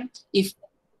one time, if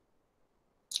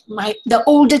the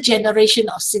older generation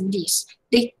of Sindhis,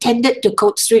 they tended to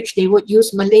code switch. They would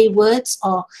use Malay words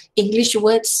or English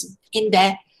words in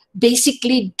their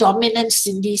basically dominant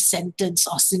Sindhi sentence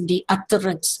or Sindhi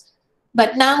utterance.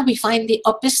 But now we find the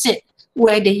opposite,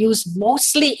 where they use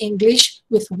mostly English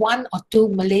with one or two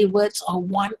Malay words or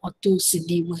one or two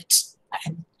Sindhi words.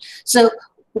 And so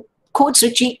code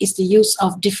switching is the use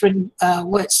of different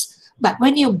words. But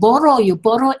when you borrow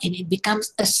and it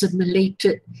becomes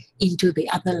assimilated into the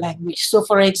other language. So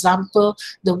for example,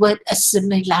 the word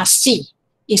assimilasi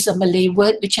is a Malay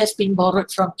word which has been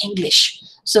borrowed from English.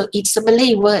 So it's a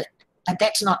Malay word, but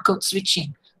that's not code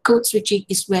switching. Code switching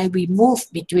is where we move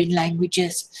between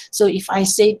languages. So if I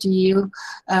say to you,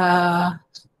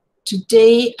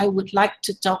 today I would like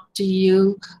to talk to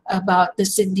you about the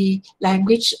Sindhi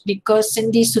language because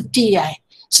Sindhi suti hai.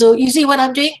 So you see what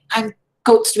I'm doing? I'm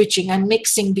code switching. I'm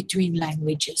mixing between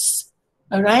languages.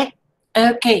 All right?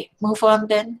 Okay, move on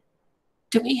then.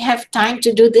 Do we have time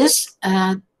to do this?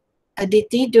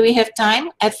 Aditi, do we have time?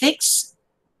 Ethics?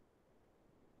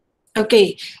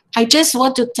 Okay, I just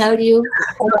want to tell you.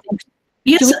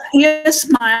 Yes,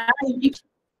 Maya.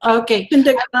 Okay. You can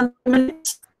take 1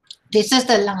 minute. This is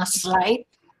the last slide.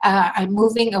 I'm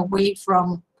moving away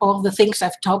from all the things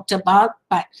I've talked about,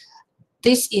 but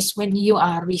this is when you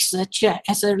are a researcher.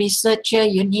 As a researcher,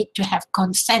 you need to have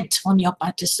consent from your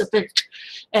participant.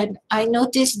 And I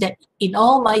noticed that in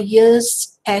all my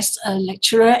years as a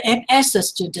lecturer and as a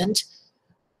student,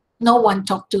 no one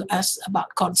talked to us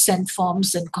about consent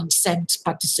forms and consent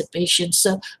participation.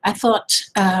 So I thought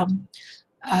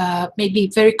maybe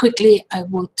very quickly I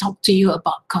will talk to you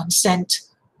about consent.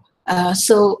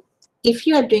 So if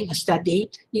you are doing a study,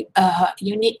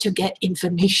 you need to get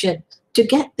information. To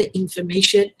get the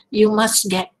information, you must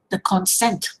get the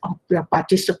consent of your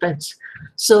participants.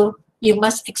 So you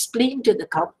must explain to the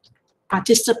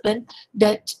participant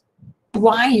that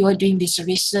why you are doing this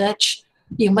research.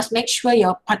 You must make sure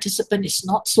your participant is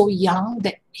not so young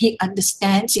that he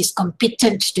understands, is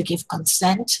competent to give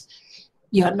consent.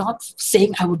 You're not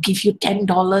saying, I will give you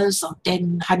 $10 or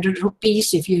 100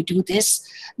 rupees if you do this.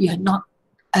 You're not,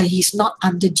 he's not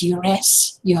under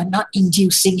duress. You're not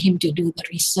inducing him to do the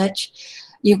research.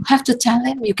 You have to tell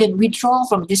him you can withdraw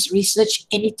from this research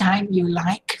anytime you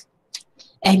like.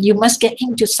 And you must get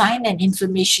him to sign an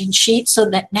information sheet so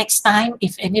that next time,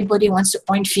 if anybody wants to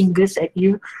point fingers at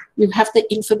you, you have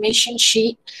the information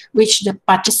sheet which the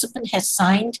participant has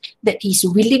signed that he's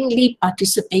willingly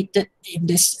participated in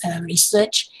this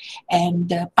research. And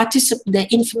the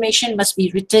information must be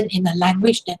written in a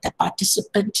language that the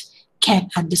participant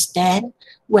can understand,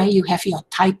 where you have your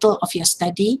title of your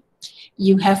study.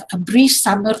 You have a brief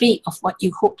summary of what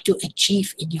you hope to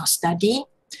achieve in your study.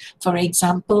 For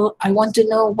example, I want to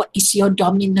know what is your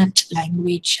dominant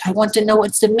language. I want to know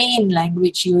what's the main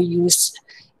language you use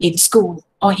in school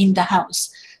or in the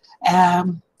house.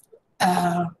 You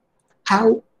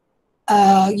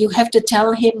have to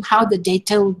tell him how the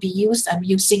data will be used. I'm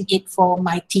using it for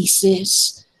my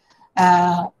thesis.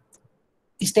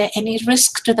 Is there any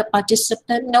risk to the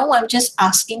participant? No, I'm just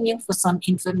asking you for some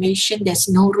information. There's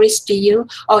no risk to you.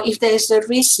 Or if there's a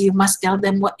risk, you must tell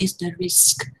them what is the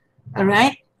risk. All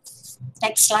right,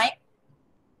 next slide.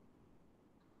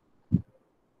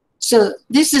 So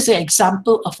this is an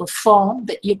example of a form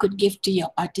that you could give to your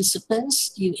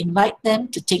participants. You invite them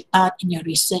to take part in your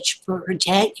research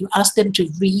project. You ask them to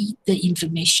read the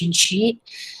information sheet.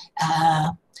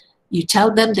 You tell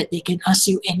them that they can ask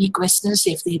you any questions.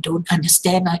 If they don't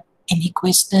understand any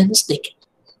questions,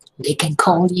 they can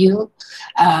call you.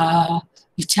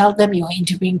 You tell them you're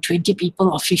interviewing 20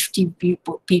 people or 50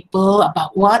 people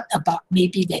about what? About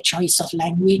maybe their choice of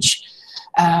language,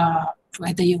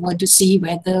 whether you want to see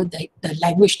whether the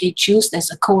language they choose, there's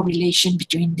a correlation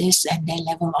between this and their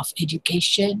level of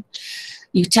education.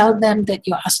 You tell them that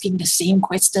you're asking the same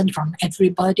question from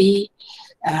everybody,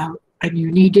 and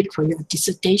you need it for your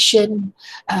dissertation.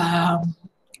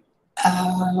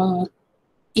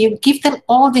 You give them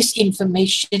all this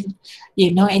information,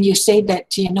 and you say that,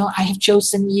 I have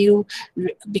chosen you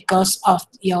because of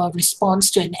your response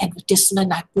to an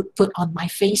advertisement I put on my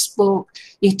Facebook.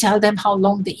 You tell them how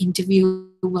long the interview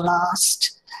will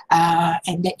last,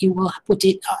 and that you will put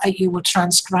it, you will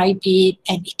transcribe it,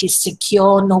 and it is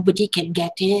secure, nobody can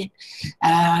get it.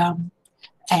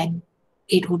 And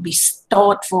it will be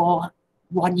stored for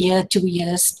 1 year, 2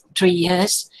 years, 3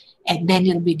 years, and then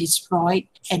it'll be destroyed,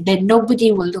 and then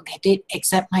nobody will look at it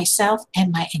except myself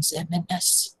and my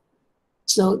examiners.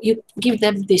 So you give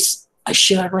them this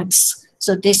assurance.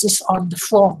 So this is on the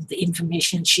form, the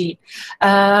information sheet.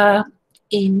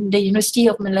 In the University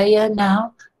of Malaya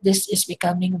now, this is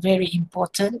becoming very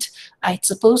important. I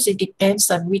suppose it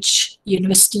depends on which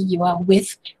university you are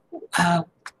with,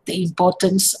 the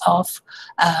importance of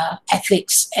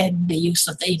ethics and the use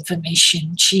of the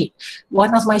information sheet.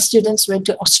 One of my students went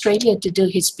to Australia to do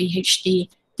his PhD.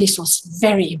 this was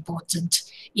very important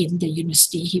in the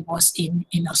university he was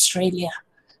in Australia.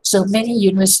 So many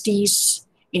universities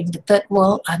in the third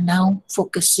world are now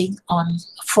focusing on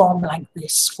a form like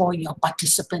this for your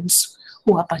participants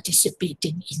who are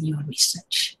participating in your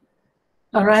research.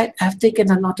 All right, I've taken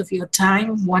a lot of your time,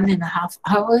 1.5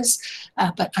 hours,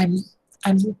 but I'm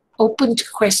open to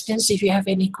questions if you have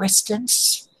any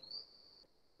questions.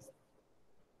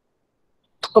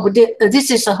 Oh,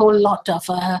 this is a whole lot of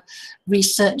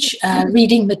research,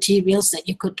 reading materials that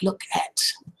you could look at.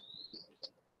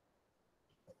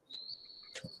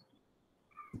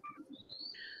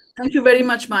 Thank you very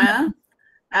much, Maya.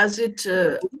 As it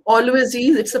always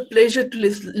is, it's a pleasure to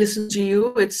listen to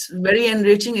you. It's very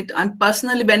enriching. I'm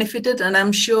personally benefited, and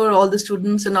I'm sure all the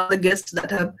students and all the guests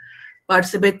that have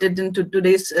participated into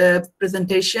today's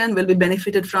presentation will be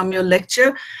benefited from your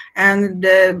lecture. And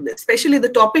especially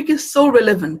the topic is so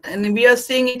relevant, and we are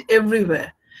seeing it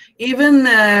everywhere. Even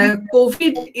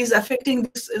COVID is affecting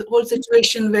this whole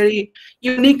situation very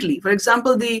uniquely. For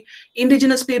example, the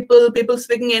indigenous people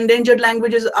speaking endangered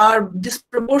languages are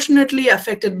disproportionately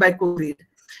affected by COVID.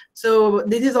 So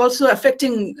this is also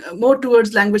affecting more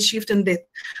towards language shift and death.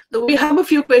 So we have a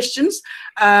few questions.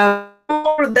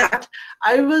 For that,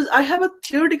 I have a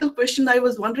theoretical question. I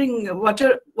was wondering what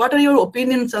are your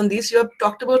opinions on this? You have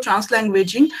talked about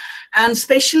translanguaging, and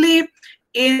especially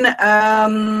in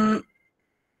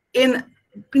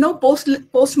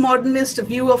postmodernist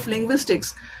view of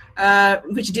linguistics,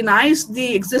 which denies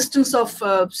the existence of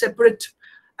separate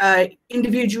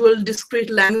individual discrete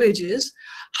languages.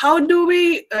 How do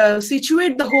we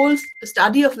situate the whole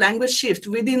study of language shift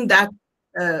within that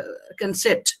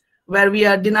concept, where we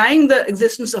are denying the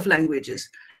existence of languages,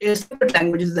 separate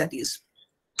languages, that is?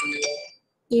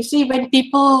 You see, when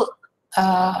people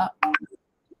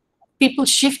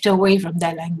shift away from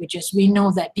their languages, we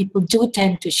know that people do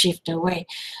tend to shift away.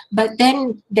 But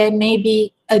then there may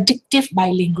be addictive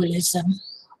bilingualism,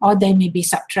 or there may be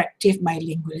subtractive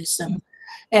bilingualism.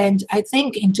 And I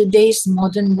think in today's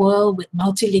modern world, with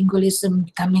multilingualism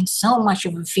becoming so much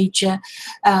of a feature,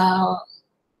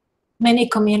 many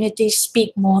communities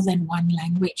speak more than one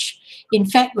language. In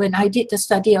fact, when I did the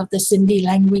study of the Sindhi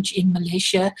language in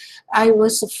Malaysia, I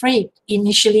was afraid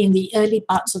initially in the early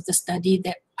parts of the study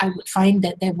that I would find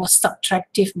that there was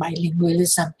subtractive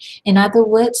bilingualism. In other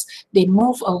words, they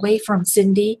move away from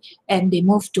Sindhi and they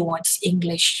move towards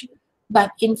English.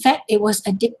 But in fact, it was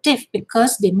addictive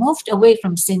because they moved away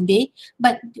from Sindhi,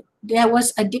 but there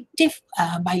was addictive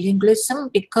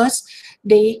bilingualism because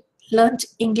they learned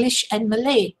English and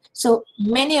Malay. So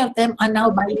many of them are now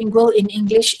bilingual in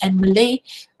English and Malay,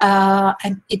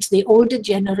 and it's the older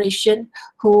generation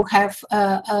who have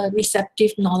a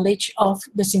receptive knowledge of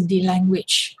the Sindhi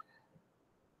language.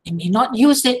 They may not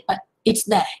use it, but it's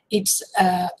there. It's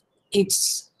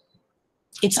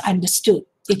understood.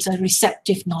 It's a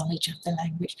receptive knowledge of the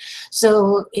language.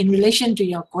 So in relation to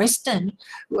your question,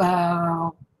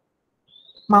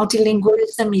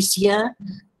 multilingualism is here.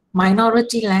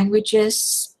 Minority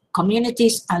languages,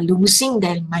 communities are losing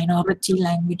their minority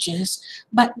languages,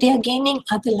 but they are gaining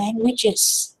other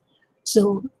languages.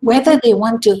 So whether they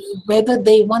want to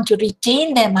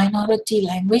retain their minority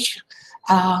language,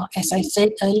 as I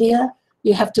said earlier,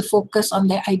 you have to focus on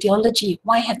their ideology.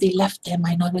 Why have they left their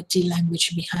minority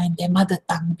language behind, their mother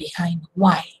tongue behind?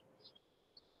 Why?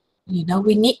 You know,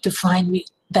 we need to find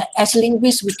that as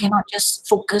linguists, we cannot just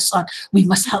focus on, we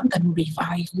must help them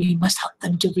revive, we must help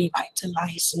them to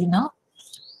revitalize, you know?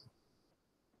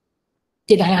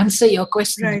 Did I answer your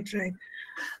question? Right.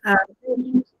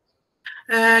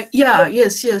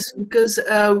 Yes, because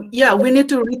we need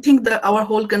to rethink our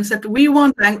whole concept. We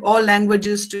want all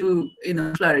languages to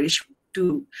flourish,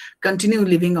 to continue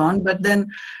living on, but then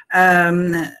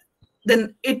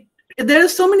there are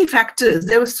so many factors.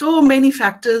 There are so many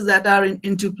factors that are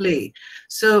into play.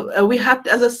 So we have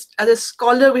to, as a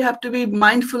scholar, we have to be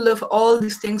mindful of all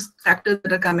these factors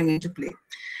that are coming into play.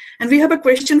 And we have a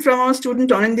question from our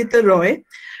student Anandita Roy.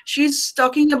 She's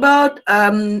talking about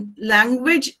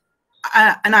language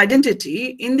and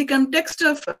identity in the context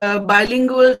of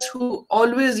bilinguals who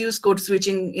always use code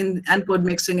switching and code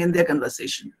mixing in their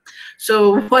conversation.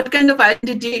 So what kind of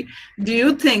identity do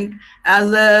you think,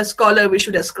 as a scholar, we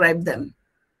should ascribe them?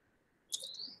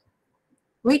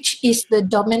 Which is the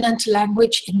dominant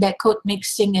language in their code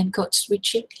mixing and code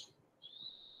switching?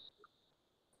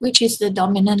 Which is the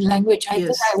dominant language? I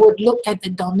think I would look at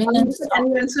the dominance. Can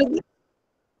you answer this?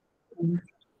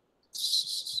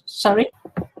 Sorry?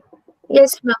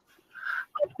 Yes, ma'am.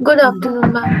 Good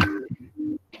afternoon, ma'am.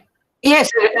 Yes.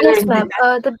 Yes, ma'am.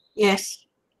 Yes.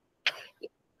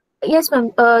 Yes,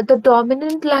 ma'am. The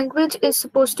dominant language is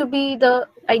supposed to be the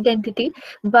identity,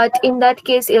 but in that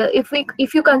case,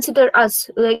 if you consider us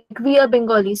like we are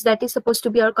Bengalis, that is supposed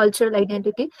to be our cultural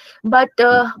identity. But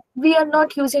we are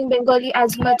not using Bengali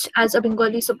as much as a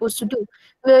Bengali is supposed to do.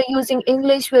 We are using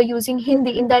English. We are using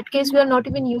Hindi. In that case, we are not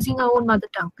even using our own mother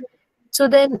tongue. So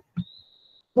then,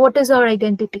 what is our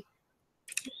identity?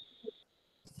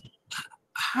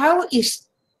 How is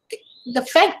the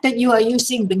fact that you are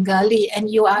using Bengali and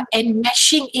you are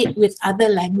enmeshing it with other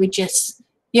languages,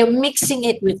 you're mixing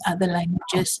it with other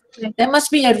languages. There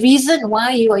must be a reason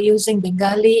why you are using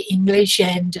Bengali, English,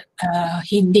 and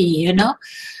Hindi, you know.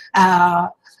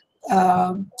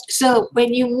 So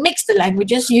when you mix the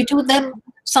languages, you do them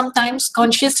sometimes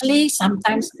consciously,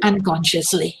 sometimes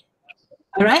unconsciously.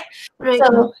 All right? Right.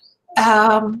 So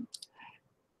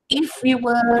if you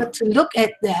were to look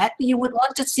at that, you would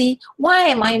want to see, why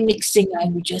am I mixing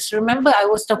languages? Remember, I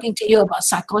was talking to you about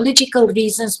psychological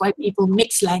reasons why people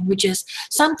mix languages.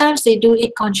 Sometimes they do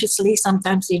it consciously,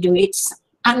 sometimes they do it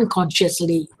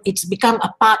unconsciously. It's become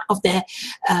a part of their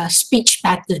speech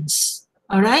patterns.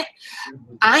 All right?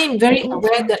 I am very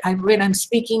aware that when I'm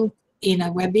speaking in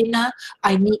a webinar,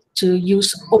 I need to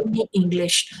use only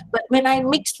English. But when I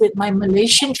mix with my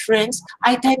Malaysian friends,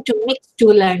 I tend to mix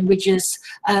two languages,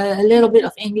 a little bit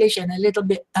of English and a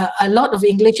lot of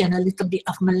English and a little bit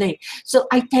of Malay. So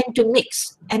I tend to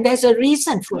mix, and there's a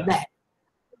reason for that.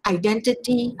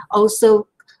 Identity, also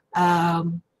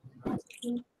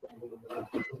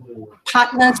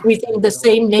partners within the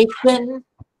same nation,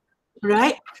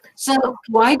 right? So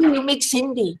why do you mix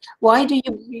Hindi? Why do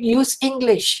you use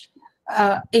English?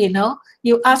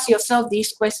 You ask yourself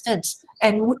these questions.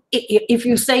 And if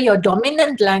you say your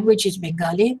dominant language is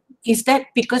Bengali, is that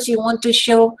because you want to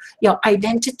show your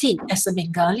identity as a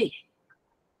Bengali?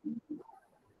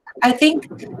 I think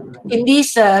in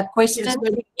these questions,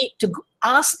 we need to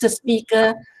ask the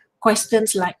speaker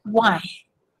questions like why,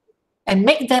 and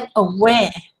make them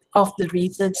aware of the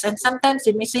reasons. And sometimes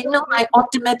they may say, no, I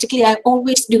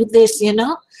always do this, you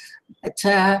know. But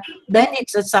then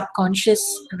it's a subconscious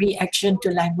reaction to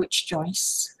language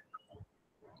choice.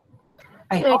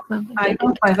 I hope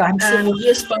I've answered.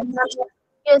 Yes, ma'am.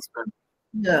 Yes, ma'am.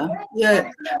 Yeah.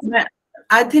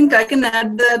 I think I can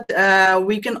add that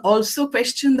we can also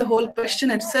question the whole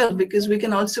question itself, because we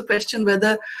can also question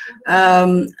whether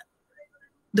the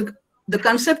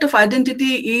concept of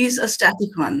identity is a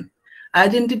static one.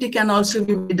 Identity can also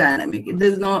be dynamic.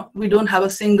 We don't have a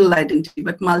single identity,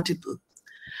 but multiple.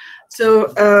 So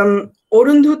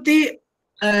Orundhuti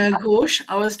Ghosh,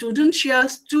 our student, she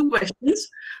asked two questions.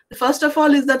 The first of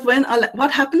all is that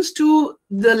what happens to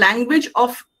the language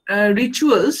of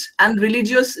rituals and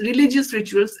religious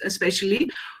rituals, especially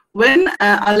when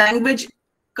a language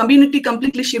community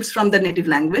completely shifts from the native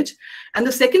language. And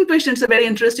the second question is a very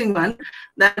interesting one,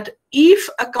 that if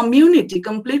a community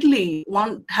completely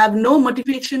have no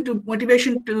motivation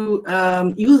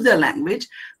to use their language,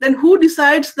 then who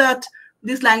decides that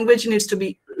this language needs to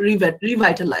be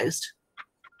revitalized?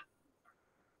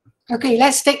 Okay,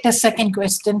 let's take the second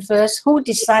question first. Who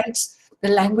decides the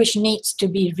language needs to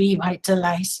be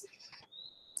revitalized?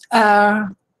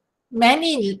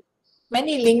 Many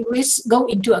linguists go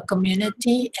into a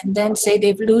community and then say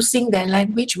they're losing their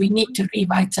language. We need to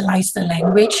revitalize the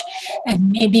language,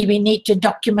 and maybe we need to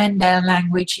document their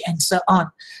language and so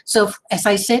on. So as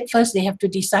I said, first they have to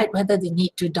decide whether they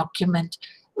need to document.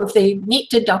 If they need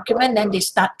to document, then they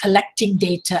start collecting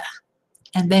data.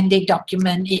 And then they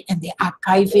document it and they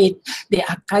archive it. They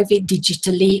archive it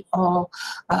digitally or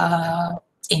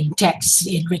in text,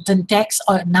 in written text,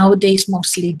 or nowadays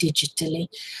mostly digitally.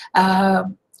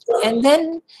 And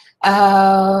then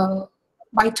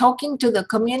by talking to the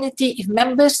community, if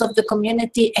members of the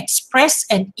community express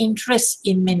an interest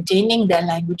in maintaining their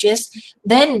languages,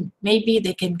 then maybe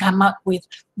they can come up with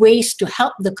ways to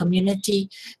help the community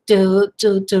to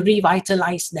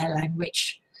revitalize their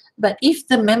language. But if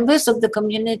the members of the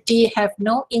community have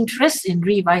no interest in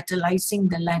revitalizing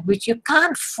the language, you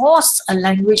can't force a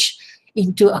language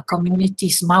into a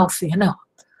community's mouth, you know.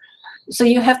 So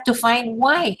you have to find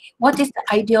why. What is the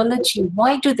ideology?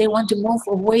 Why do they want to move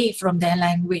away from their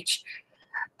language?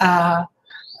 That's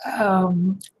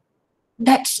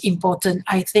important,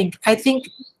 I think. I think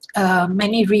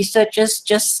many researchers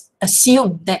just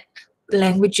assume that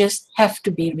languages have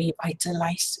to be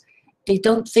revitalized. They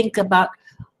don't think about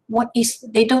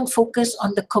they don't focus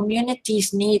on the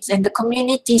community's needs and the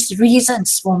community's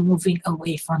reasons for moving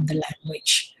away from the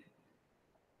language.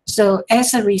 So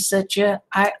as a researcher,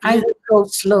 I would go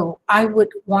slow. I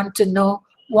would want to know,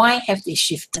 why have they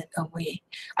shifted away?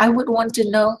 I would want to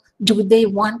know, do they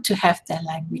want to have their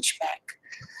language back?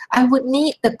 I would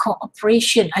need the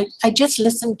cooperation. I just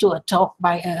listened to a talk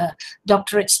by a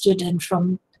doctorate student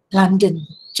from London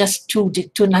just two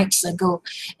nights ago,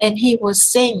 and he was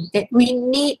saying that we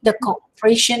need the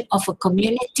cooperation of a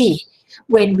community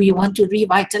when we want to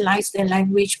revitalize their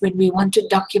language, when we want to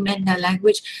document their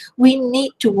language. We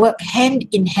need to work hand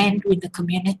in hand with the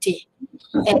community.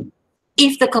 And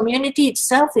if the community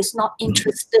itself is not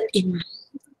interested in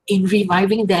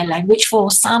reviving their language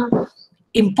for some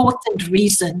important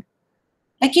reason,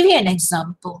 I give you an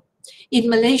example. In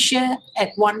Malaysia,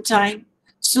 at one time,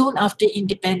 soon after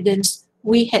independence,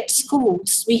 we had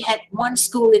schools. We had one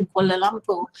school in Kuala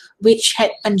Lumpur which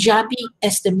had Punjabi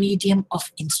as the medium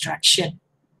of instruction.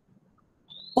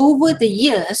 Over the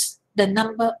years, the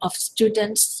number of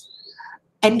students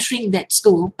entering that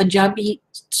school, Punjabi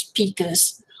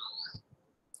speakers,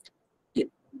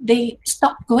 they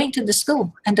stopped going to the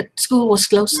school and the school was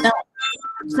closed down.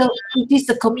 So it is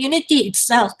the community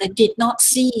itself that did not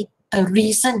see a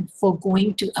reason for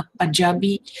going to a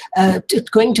Punjabi,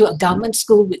 going to a government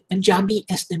school with Punjabi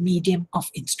as the medium of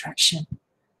instruction.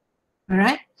 All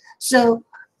right. So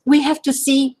we have to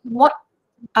see what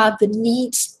are the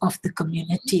needs of the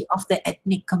community, of the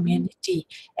ethnic community,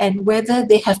 and whether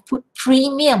they have put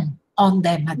premium on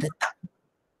their mother tongue.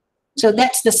 So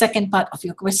that's the second part of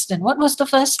your question. What was the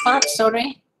first part?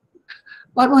 Sorry.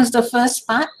 What was the first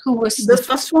part? Who was the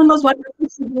first one? Was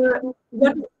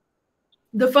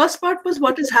the first part was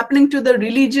what is happening to the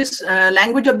religious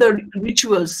language of the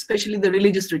rituals, especially the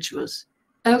religious rituals.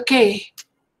 Okay,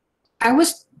 I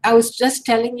was just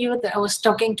telling you that I was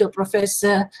talking to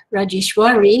Professor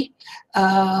Rajeshwari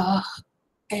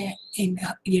in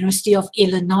University of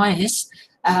Illinois.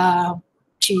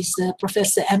 She's a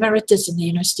professor emeritus in the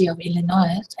University of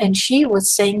Illinois, and she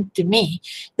was saying to me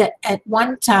that at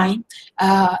one time,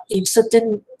 in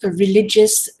certain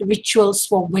religious rituals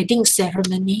for wedding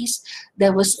ceremonies,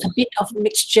 there was a bit of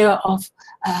mixture of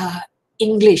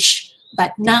English,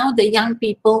 but now the young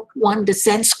people want the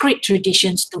Sanskrit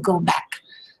traditions to go back.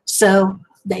 So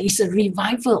there is a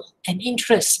revival and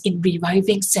interest in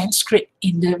reviving Sanskrit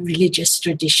in the religious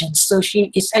traditions. So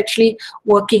she is actually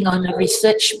working on a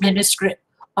research manuscript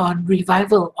on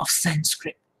revival of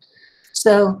Sanskrit.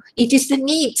 So it is the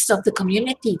needs of the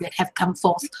community that have come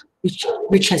forth,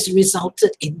 which has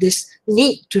resulted in this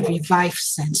need to revive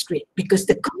Sanskrit, because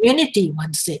the community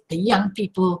wants it, the young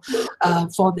people,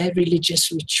 for their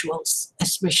religious rituals,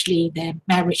 especially their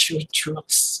marriage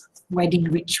rituals, wedding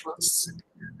rituals.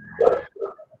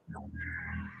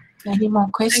 Any more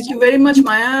questions? Thank you very much,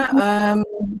 Maya.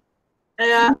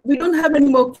 We don't have any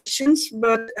more questions,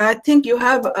 but I think you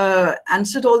have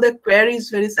answered all the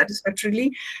queries very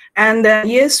satisfactorily. And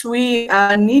yes, we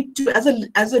need to,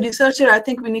 as a researcher, I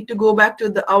think we need to go back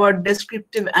to our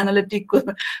descriptive analytical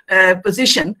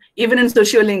position, even in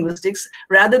sociolinguistics.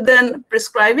 Rather than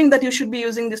prescribing that you should be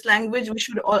using this language, we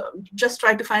should just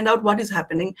try to find out what is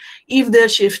happening. If they're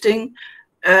shifting,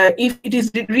 if it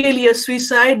is really a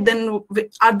suicide, then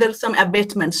are there some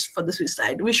abatements for the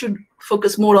suicide? We should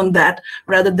focus more on that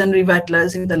rather than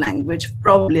revitalizing the language,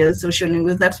 probably as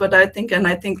sociolinguist. That's what I think, and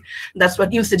I think that's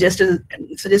what you suggested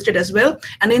as well.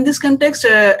 And in this context,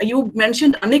 you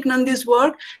mentioned Anik Nandi's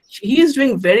work. He is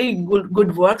doing very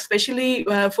good work, especially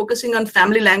focusing on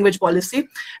family language policy.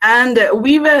 And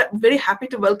we were very happy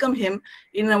to welcome him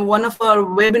in one of our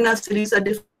webinar series a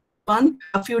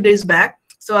few days back.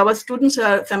 So our students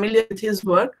are familiar with his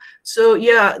work. So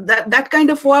yeah, that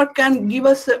kind of work can give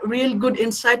us a real good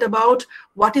insight about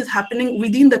what is happening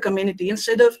within the community,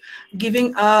 instead of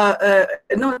giving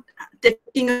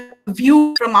taking a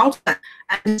view from outside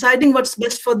and deciding what's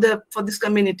best for this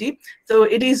community. So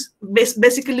it is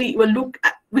basically we'll look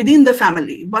at within the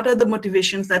family, what are the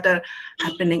motivations that are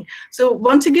happening. So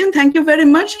once again, thank you very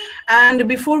much. And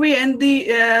before we end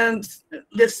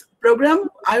this program,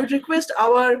 I would request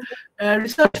our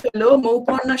research fellow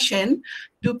Moporna Shen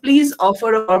to please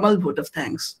offer a formal vote of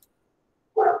thanks.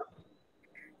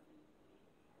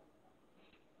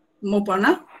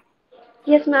 Moporna?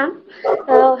 Yes, ma'am.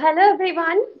 Hello,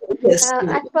 everyone. Yes.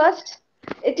 At first,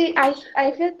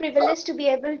 I feel privileged to be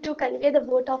able to convey the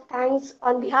vote of thanks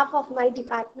on behalf of my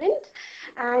department.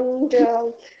 And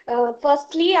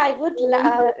firstly, I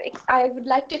would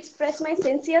like to express my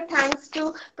sincere thanks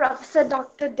to Professor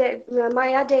Dr.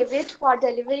 Maya David for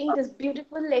delivering this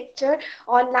beautiful lecture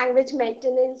on language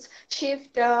maintenance,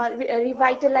 shift,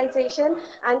 revitalization,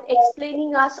 and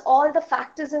explaining us all the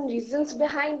factors and reasons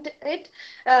behind it,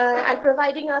 and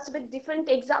providing us with different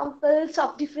examples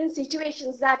of different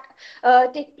situations that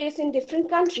take place in different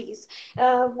countries.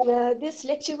 This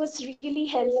lecture was really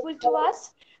helpful to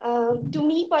us. to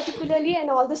me particularly and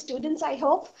all the students, I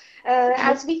hope,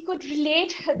 as we could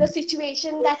relate the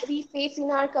situation that we face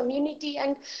in our community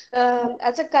and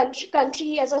as a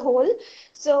country as a whole.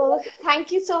 So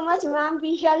thank you so much, ma'am.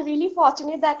 We are really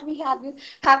fortunate that we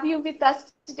have you with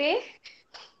us today.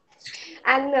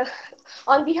 And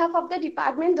on behalf of the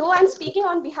department, though I'm speaking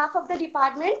on behalf of the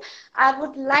department, I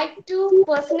would like to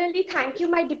personally thank you,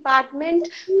 my department,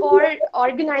 for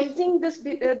organizing this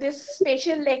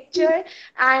special lecture.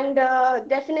 And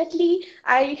definitely,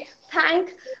 I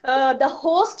thank the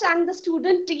host and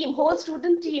the whole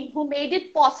student team who made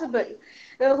it possible,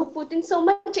 who put in so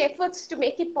much efforts to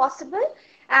make it possible.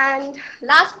 And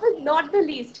last but not the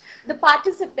least, the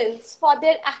participants for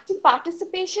their active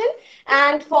participation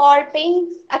and for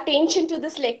paying attention to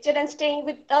this lecture and staying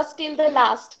with us till the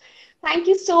last. Thank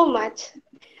you so much.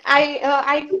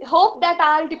 I hope that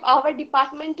our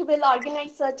department will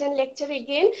organize such a lecture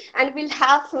again and we'll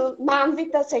have ma'am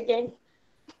with us again.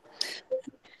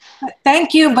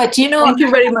 Thank you, but you know, thank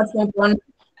you very much, everyone.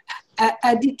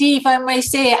 Aditi, if I may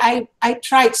say, I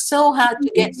tried so hard to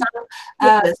get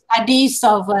some studies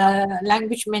of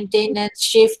language maintenance,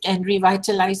 shift, and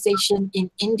revitalization in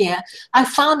India. I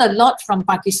found a lot from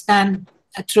Pakistan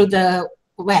through the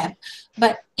web,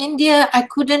 but India, I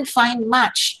couldn't find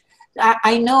much.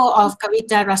 I know of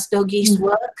Kavita Rastogi's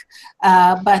work,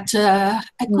 but I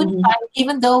couldn't find,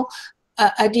 even though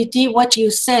Aditi, what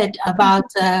you said about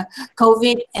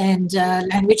COVID and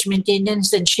language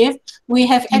maintenance and shift, we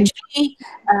have actually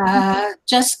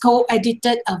just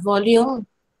co-edited a volume.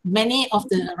 Many of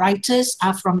the writers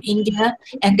are from India,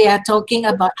 and they are talking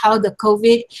about how the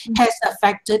COVID has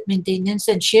affected maintenance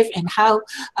and shift and how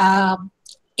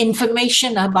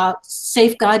information about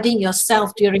safeguarding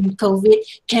yourself during COVID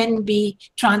can be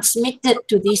transmitted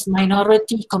to these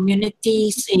minority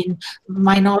communities in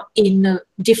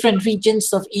different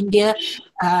regions of India,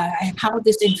 and how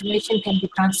this information can be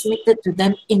transmitted to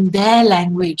them in their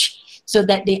language so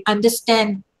that they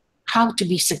understand how to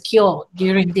be secure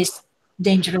during these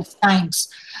dangerous times.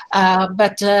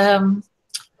 But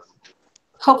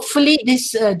hopefully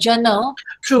this journal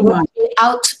will be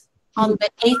out on the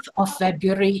 8th of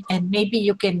February, and maybe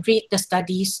you can read the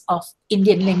studies of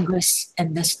Indian linguists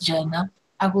in this journal.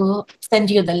 I will send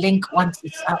you the link once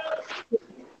it's out.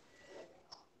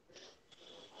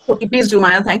 Okay, please do,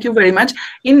 Maya. Thank you very much.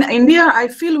 In India, I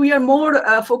feel we are more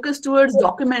focused towards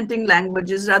documenting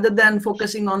languages rather than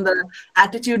focusing on the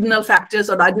attitudinal factors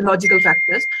or ideological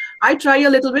factors. I try a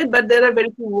little bit, but there are very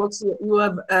few works you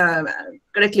have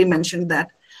correctly mentioned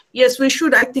that. Yes, we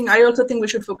should. I also think we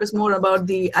should focus more about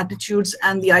the attitudes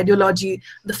and the ideology,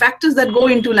 the factors that go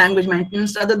into language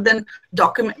maintenance rather than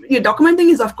document. Yeah,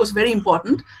 documenting is, of course, very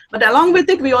important, but along with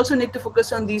it, we also need to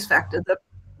focus on these factors, the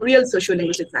real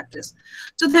sociolinguistic factors.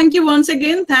 So thank you once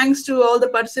again. Thanks to all the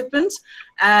participants.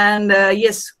 And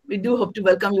yes, we do hope to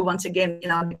welcome you once again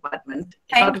in our department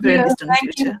in not a very distant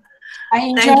future. I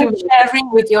enjoyed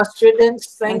sharing with your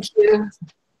students. Thank you.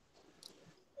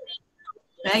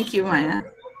 Thank you, Maya.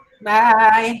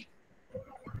 Bye.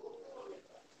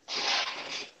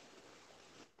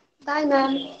 Bye,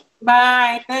 ma'am.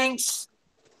 Bye. Thanks.